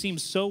belief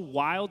seems so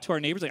wild to our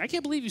neighbors, like, I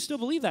can't believe you still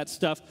believe that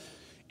stuff,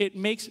 it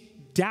makes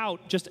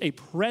doubt just a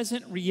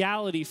present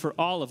reality for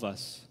all of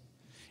us.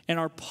 And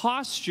our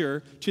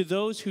posture to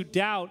those who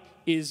doubt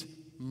is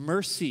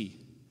mercy,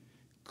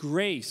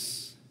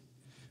 grace.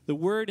 The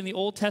word in the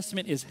Old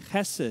Testament is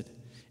hesed.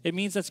 It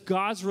means that's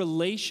God's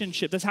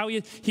relationship. That's how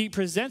he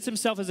presents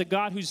himself as a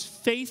God who's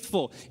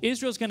faithful.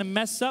 Israel's going to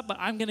mess up, but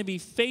I'm going to be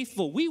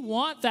faithful. We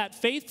want that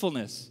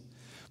faithfulness.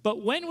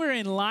 But when we're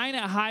in line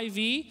at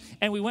Hy-Vee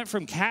and we went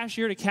from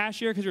cashier to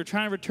cashier because we were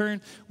trying to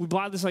return, we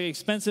bought this like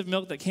expensive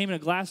milk that came in a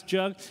glass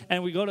jug,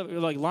 and we go to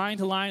like line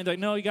to line. They're like,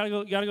 no, you gotta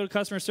go to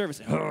customer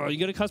service. Oh, you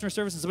go to customer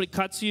service and somebody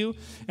cuts you,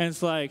 and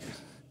it's like,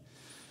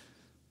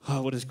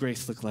 oh, what does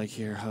grace look like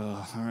here?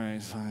 Oh, all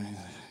right, fine,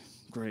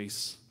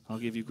 grace. I'll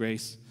give you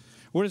grace.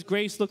 What does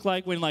grace look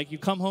like when like you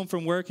come home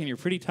from work and you're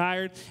pretty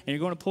tired and you're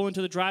going to pull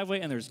into the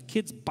driveway and there's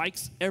kids'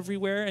 bikes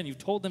everywhere and you've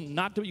told them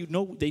not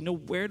to, they know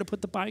where to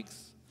put the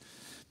bikes?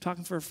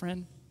 Talking for a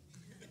friend?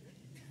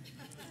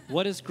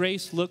 What does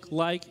grace look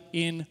like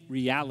in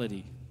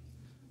reality?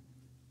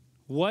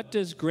 What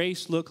does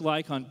grace look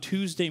like on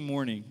Tuesday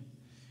morning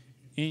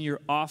in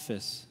your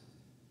office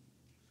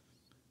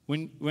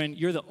when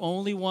you're the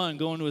only one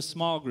going to a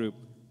small group?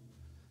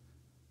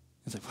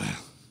 It's like, well,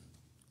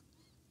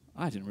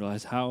 I didn't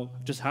realize how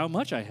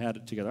much I had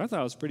it together. I thought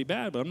it was pretty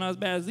bad, but I'm not as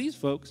bad as these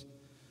folks.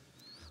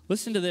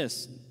 Listen to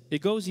this.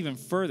 It goes even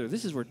further.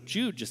 This is where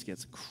Jude just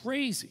gets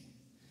crazy.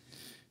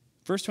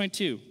 Verse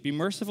 22, be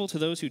merciful to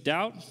those who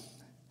doubt,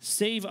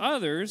 save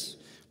others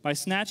by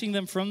snatching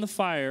them from the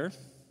fire.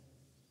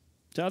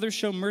 To others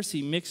show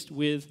mercy mixed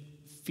with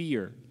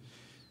fear.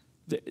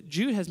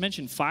 Jude has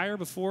mentioned fire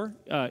before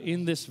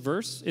in this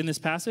verse, in this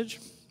passage,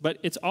 but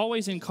it's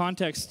always in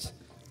context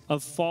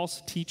of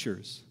false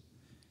teachers.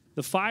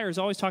 The fire is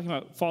always talking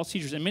about false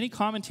teachers, and many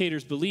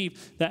commentators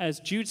believe that as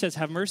Jude says,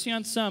 have mercy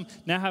on some,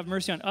 now have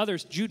mercy on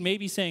others, Jude may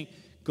be saying,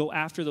 go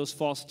after those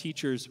false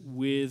teachers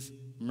with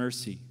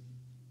mercy.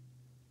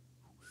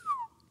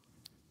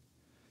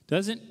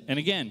 And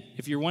again,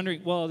 if you're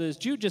wondering, well, is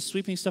Jude just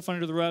sweeping stuff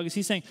under the rug? Is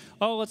he saying,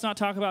 oh, let's not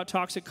talk about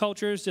toxic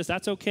cultures, just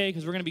that's okay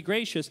because we're going to be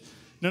gracious?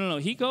 No.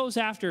 He goes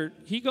after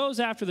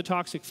the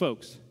toxic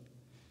folks.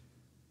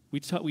 We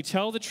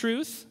tell the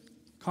truth,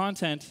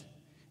 content,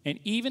 and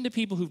even to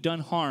people who've done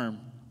harm,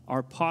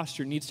 our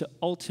posture needs to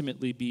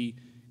ultimately be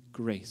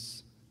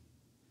grace.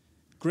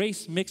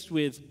 Grace mixed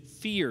with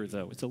fear,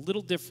 though. It's a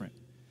little different.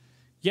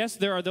 Yes,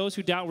 there are those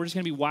who doubt we're just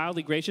going to be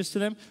wildly gracious to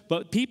them,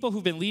 but people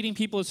who've been leading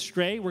people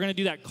astray, we're going to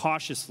do that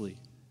cautiously.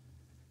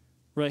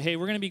 We're like, hey,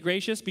 we're going to be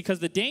gracious because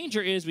the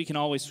danger is we can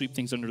always sweep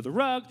things under the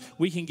rug.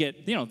 We can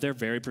get, they're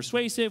very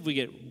persuasive. We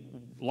get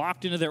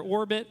locked into their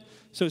orbit.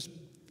 So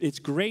it's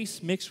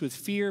grace mixed with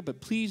fear, but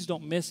please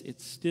don't miss,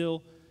 it's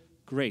still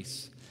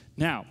grace.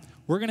 Now,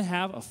 we're going to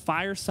have a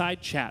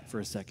fireside chat for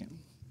a second,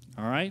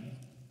 all right?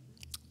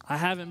 I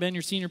haven't been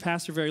your senior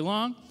pastor very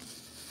long,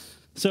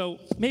 so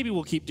maybe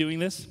we'll keep doing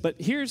this, but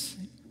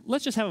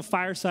let's just have a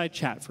fireside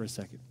chat for a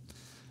second.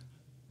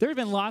 There have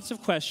been lots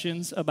of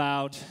questions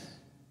about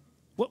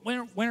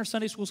when are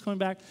Sunday schools coming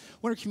back?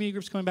 When are community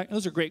groups coming back?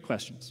 Those are great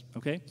questions,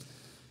 okay?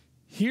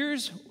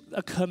 Here's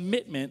a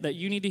commitment that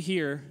you need to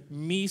hear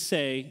me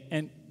say,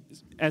 and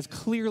as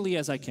clearly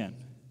as I can,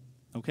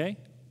 okay?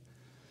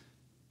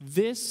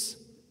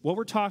 What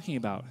we're talking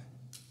about,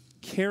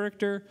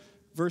 character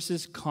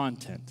versus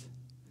content,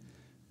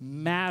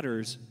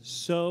 matters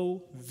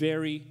so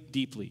very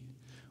deeply.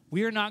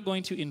 We are not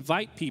going to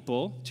invite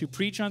people to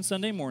preach on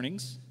Sunday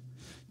mornings,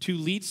 to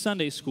lead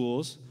Sunday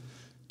schools,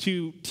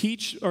 to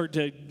teach or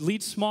to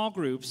lead small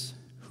groups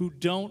who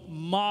don't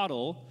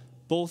model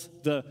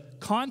both the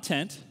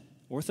content,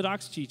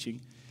 orthodox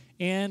teaching,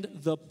 and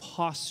the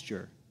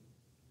posture.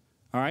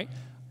 All right?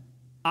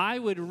 I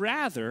would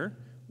rather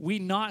we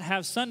not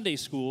have Sunday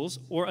schools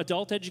or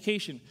adult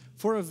education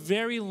for a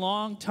very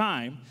long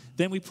time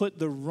than we put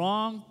the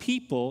wrong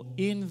people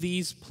in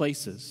these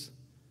places,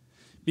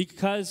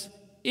 because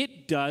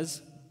it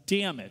does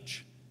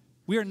damage.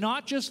 We are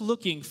not just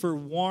looking for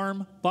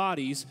warm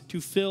bodies to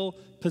fill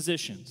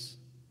positions.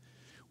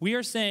 We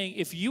are saying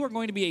if you are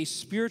going to be a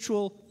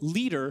spiritual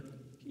leader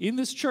in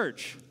this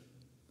church,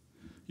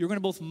 you're going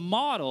to both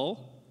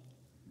model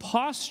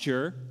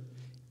posture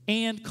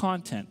and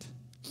content.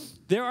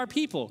 There are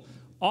people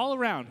all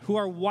around who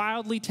are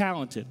wildly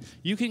talented.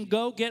 You can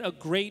go get a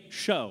great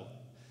show,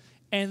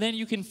 and then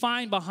you can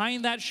find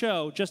behind that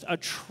show just a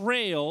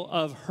trail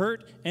of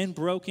hurt and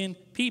broken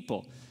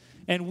people.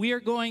 And we are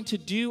going to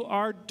do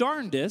our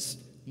darndest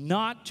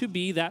not to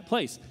be that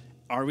place.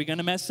 Are we going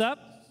to mess up?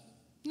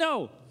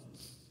 No.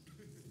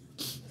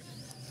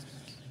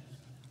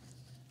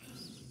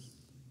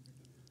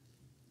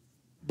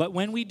 But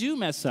when we do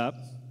mess up,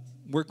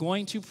 we're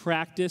going to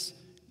practice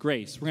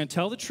grace. We're going to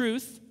tell the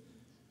truth.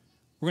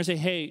 We're going to say,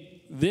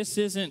 hey, this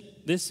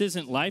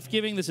isn't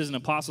life-giving. This isn't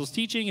apostles'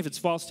 teaching. If it's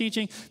false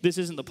teaching, this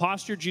isn't the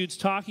posture Jude's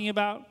talking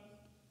about.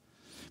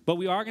 But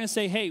we are going to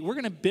say, hey, we're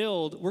going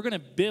to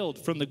build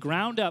from the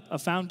ground up a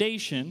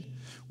foundation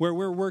where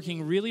we're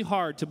working really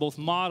hard to both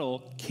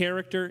model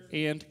character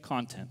and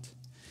content.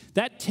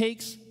 That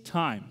takes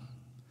time.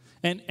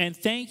 And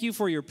thank you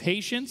for your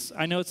patience.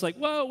 I know it's like,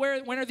 whoa,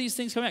 when are these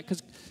things coming out?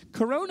 Because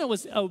Corona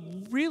was a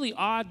really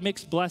odd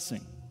mixed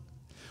blessing.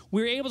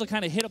 We were able to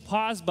kind of hit a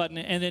pause button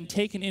and then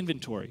take an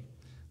inventory.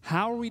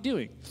 How are we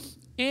doing?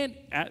 And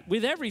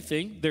with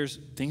everything, there's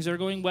things that are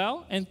going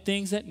well and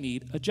things that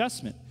need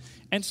adjustment.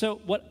 And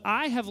so what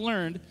I have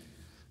learned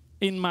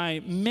in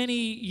my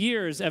many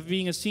years of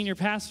being a senior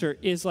pastor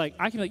is like,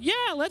 I can be like,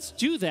 yeah, let's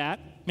do that.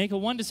 Make a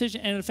one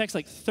decision, and it affects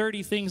like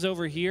 30 things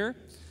over here.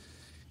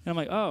 And I'm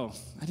like, oh,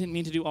 I didn't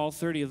mean to do all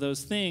 30 of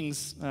those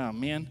things. Oh,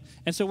 man.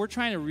 And so we're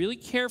trying to really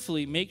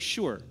carefully make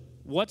sure,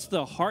 what's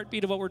the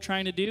heartbeat of what we're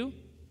trying to do?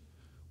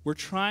 We're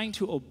trying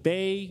to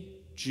obey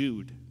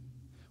Jude.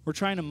 We're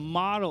trying to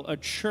model a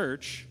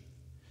church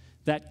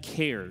that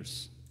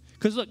cares.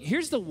 Because look,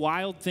 here's the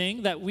wild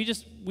thing that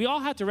we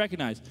all have to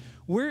recognize.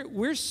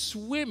 We're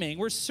swimming,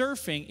 we're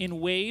surfing in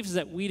waves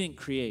that we didn't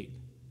create.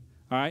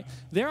 All right?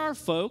 There are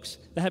folks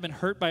that have been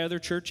hurt by other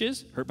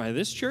churches, hurt by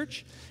this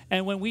church,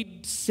 and when we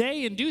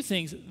say and do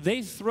things,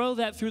 they throw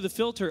that through the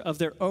filter of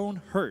their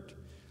own hurt.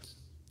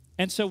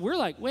 And so we're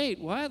like, wait,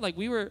 what? Like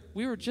we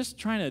were just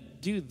trying to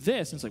do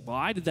this. And it's like, well,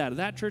 I did that at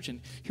that church,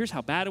 and here's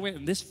how bad it went,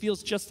 and this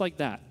feels just like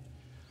that.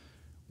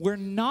 We're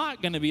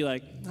not going to be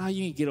like,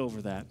 you need to get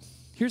over that.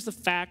 Here's the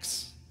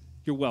facts.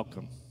 You're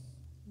welcome.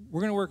 We're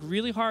going to work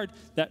really hard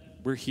that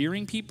we're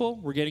hearing people,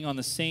 we're getting on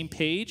the same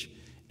page,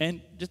 and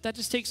that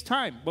just takes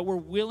time. But we're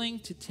willing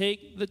to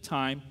take the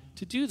time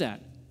to do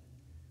that.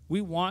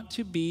 We want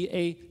to be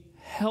a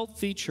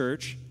healthy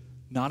church,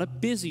 not a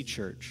busy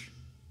church.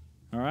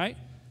 All right?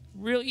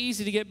 Real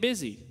easy to get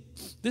busy.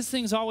 This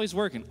thing's always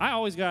working. I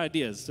always got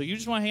ideas. So you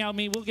just want to hang out with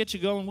me, we'll get you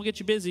going, we'll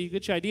get you busy,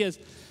 get you ideas.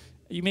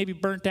 You may be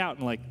burnt out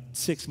in like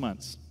 6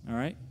 months. All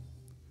right?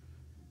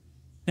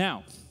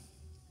 Now,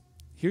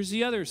 here's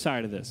the other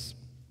side of this.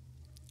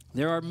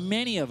 There are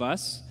many of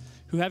us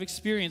who have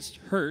experienced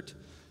hurt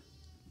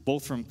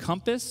both from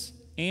Compass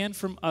and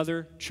from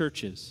other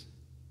churches.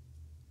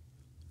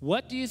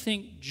 What do you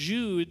think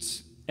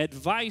Jude's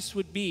advice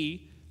would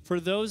be for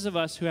those of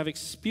us who have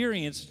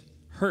experienced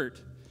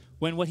hurt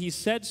when what he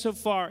said so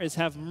far is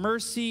have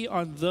mercy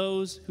on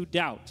those who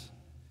doubt?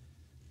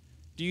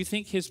 Do you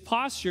think his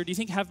posture, do you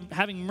think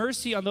having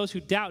mercy on those who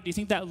doubt, do you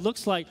think that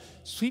looks like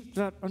sweep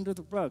that under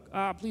the rug?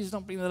 Please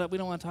don't bring that up. We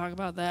don't want to talk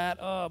about that.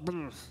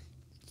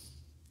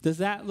 Does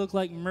that look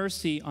like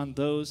mercy on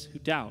those who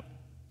doubt?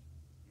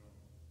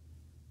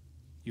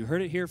 You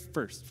heard it here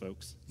first,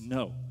 folks.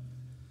 No,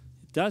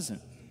 it doesn't.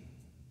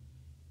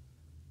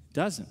 It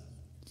doesn't.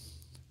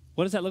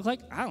 What does that look like?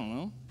 I don't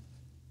know.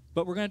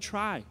 But we're going to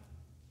try.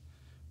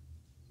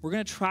 We're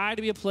going to try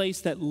to be a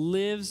place that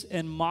lives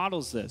and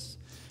models this.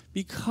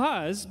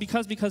 Because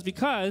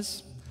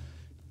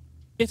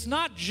it's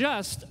not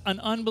just an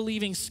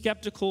unbelieving,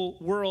 skeptical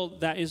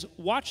world that is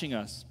watching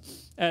us.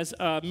 As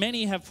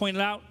many have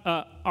pointed out,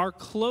 our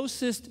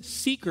closest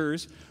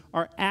seekers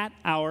are at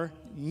our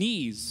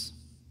knees.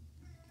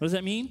 What does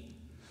that mean?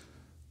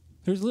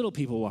 There's little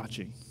people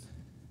watching.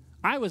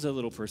 I was a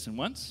little person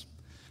once,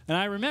 and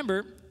I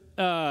remember,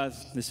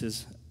 this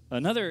is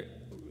another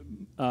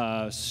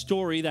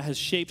story that has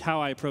shaped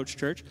how I approach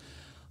church.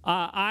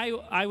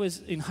 I was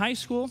in high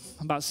school,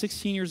 about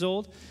 16 years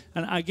old,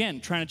 and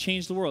again, trying to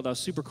change the world. I was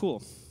super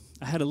cool.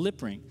 I had a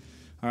lip ring,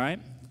 all right?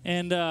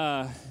 And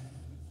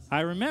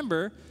I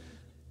remember,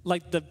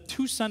 like the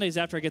 2 Sundays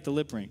after I get the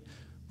lip ring,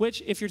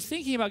 which if you're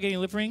thinking about getting a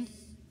lip ring,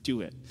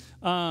 do it.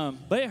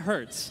 But it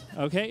hurts,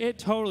 okay? It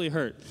totally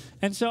hurt.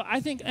 And so I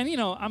think, and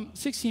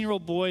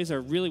 16-year-old boys are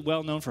really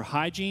well known for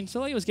hygiene,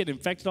 so I was getting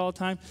infected all the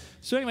time.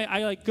 So anyway,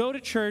 I go to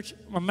church,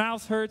 my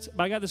mouth hurts,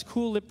 but I got this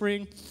cool lip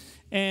ring,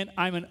 and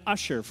I'm an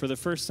usher for the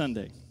first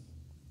Sunday.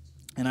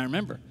 And I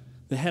remember,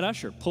 the head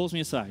usher pulls me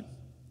aside.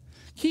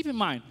 Keep in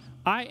mind,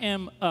 I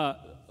am,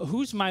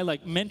 who's my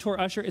mentor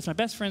usher? It's my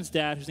best friend's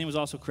dad, whose name was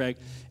also Craig,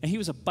 and he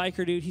was a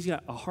biker dude. He's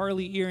got a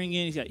Harley earring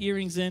in, he's got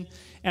earrings in,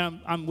 and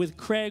I'm with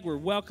Craig. We're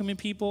welcoming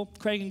people,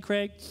 Craig,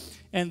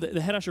 and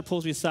the head usher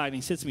pulls me aside, and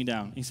he sits me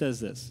down. He says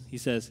this. He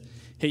says,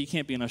 hey, you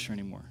can't be an usher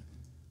anymore.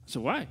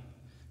 So why?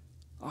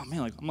 Oh,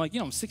 man,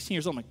 I'm 16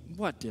 years old. I'm like,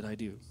 what did I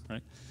do,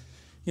 right?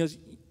 He goes,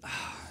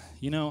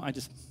 you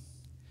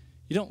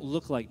don't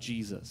look like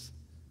Jesus.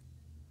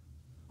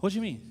 What do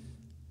you mean?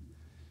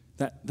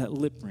 That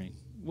lip ring.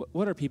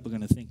 What are people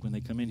going to think when they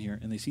come in here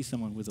and they see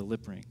someone with a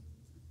lip ring?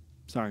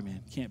 Sorry,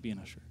 man, can't be an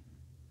usher.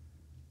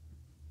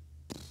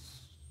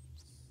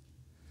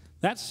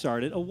 That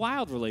started a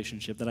wild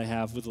relationship that I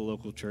have with the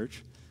local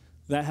church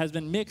that has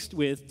been mixed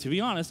with, to be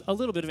honest, a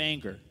little bit of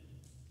anger.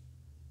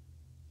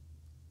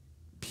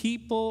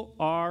 People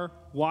are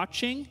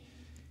watching,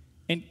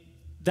 and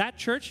that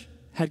church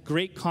had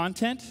great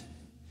content,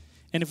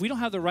 and if we don't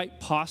have the right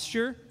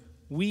posture,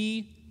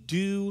 we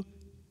do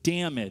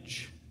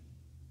damage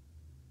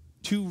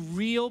to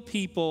real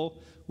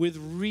people with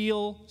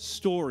real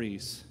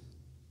stories.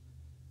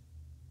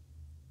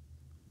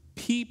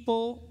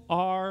 People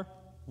are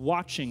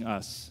watching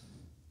us.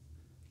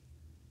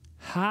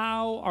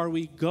 How are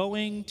we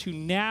going to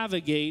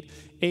navigate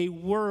a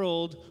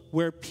world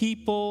where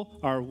people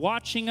are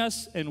watching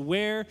us and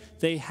where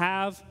they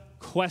have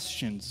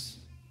questions.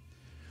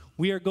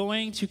 We are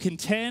going to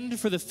contend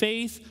for the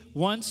faith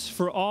once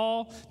for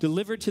all,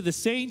 delivered to the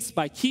saints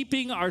by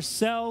keeping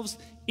ourselves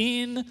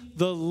in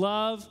the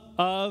love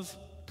of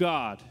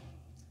God.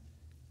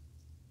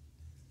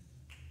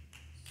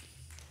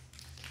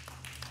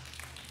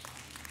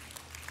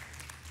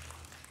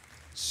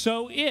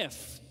 So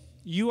if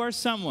you are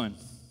someone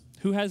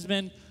who has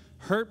been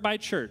hurt by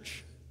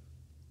church,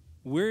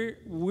 we're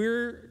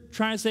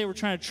trying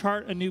to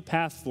chart a new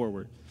path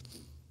forward.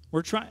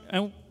 We're trying,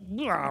 and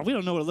we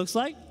don't know what it looks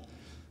like,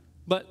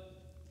 but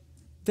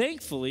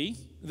thankfully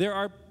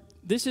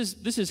this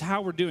is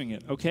how we're doing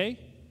it, okay?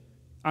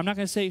 I'm not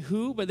going to say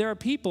who, but there are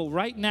people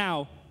right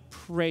now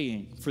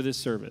praying for this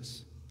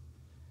service.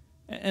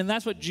 And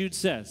that's what Jude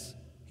says.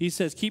 He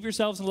says, keep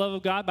yourselves in the love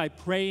of God by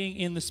praying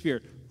in the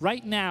Spirit.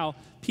 Right now,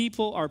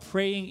 people are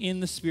praying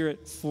in the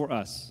Spirit for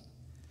us.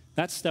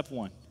 That's step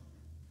one.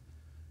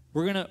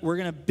 We're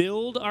gonna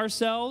build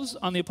ourselves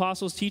on the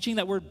apostles' teaching.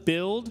 That word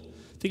build,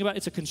 think about it,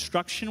 it's a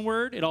construction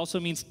word. It also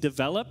means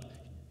develop.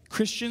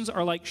 Christians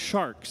are like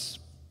sharks.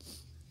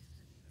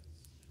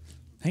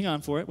 Hang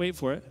on for it, wait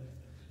for it.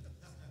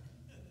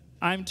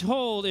 I'm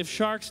told if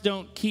sharks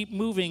don't keep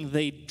moving,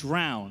 they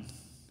drown.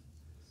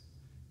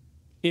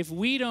 If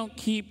we don't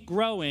keep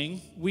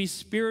growing, we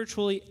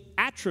spiritually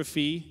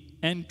atrophy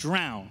and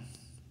drown.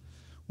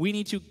 We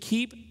need to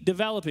keep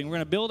developing. We're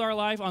going to build our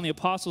life on the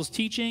apostles'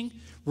 teaching.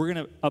 We're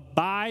going to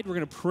abide. We're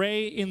going to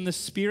pray in the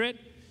Spirit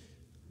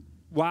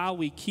while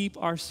we keep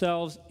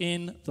ourselves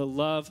in the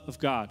love of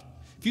God.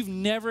 If you've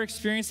never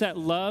experienced that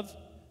love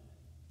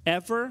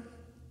ever,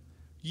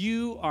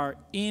 you are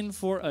in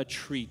for a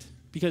treat,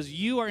 because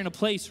you are in a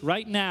place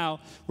right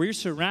now where you're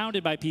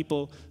surrounded by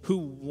people who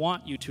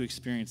want you to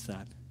experience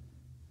that.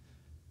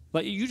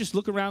 Like, you just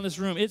look around this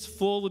room, it's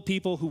full with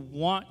people who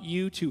want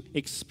you to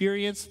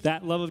experience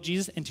that love of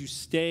Jesus and to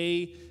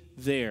stay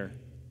there.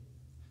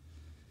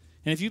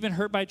 And if you've been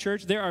hurt by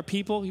church, there are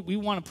people, we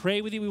want to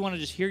pray with you, we want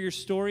to just hear your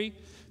story.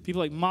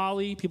 People like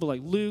Molly, people like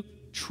Luke,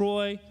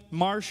 Troy,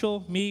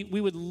 Marshall, me,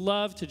 we would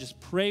love to just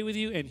pray with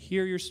you and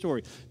hear your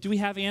story. Do we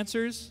have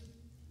answers?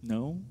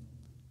 No.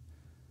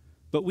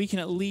 But we can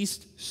at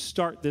least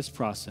start this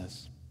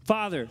process.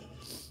 Father,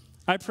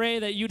 I pray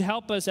that you'd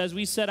help us as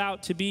we set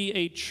out to be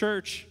a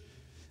church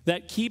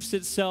that keeps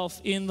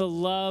itself in the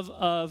love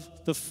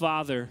of the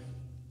Father.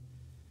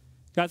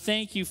 God,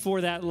 thank you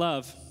for that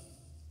love.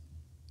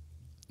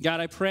 God,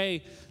 I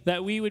pray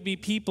that we would be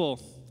people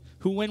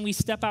who, when we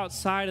step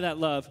outside of that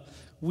love,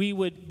 we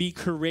would be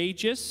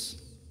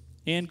courageous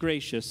and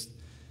gracious,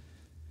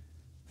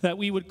 that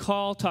we would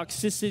call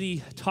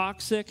toxicity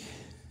toxic,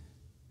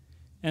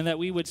 and that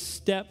we would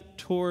step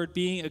toward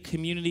being a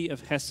community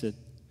of Hesed,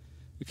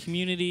 a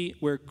community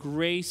where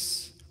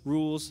grace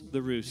rules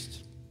the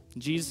roost.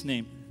 In Jesus'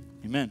 name,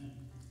 amen.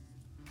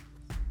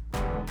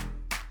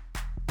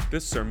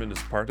 This sermon is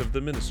part of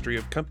the ministry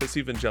of Compass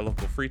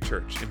Evangelical Free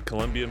Church in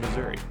Columbia,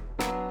 Missouri.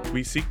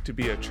 We seek to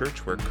be a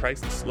church where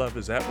Christ's love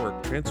is at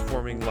work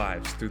transforming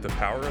lives through the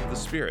power of the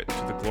Spirit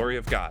to the glory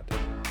of God.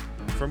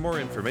 For more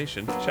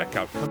information, check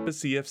out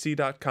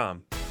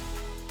compassefc.com.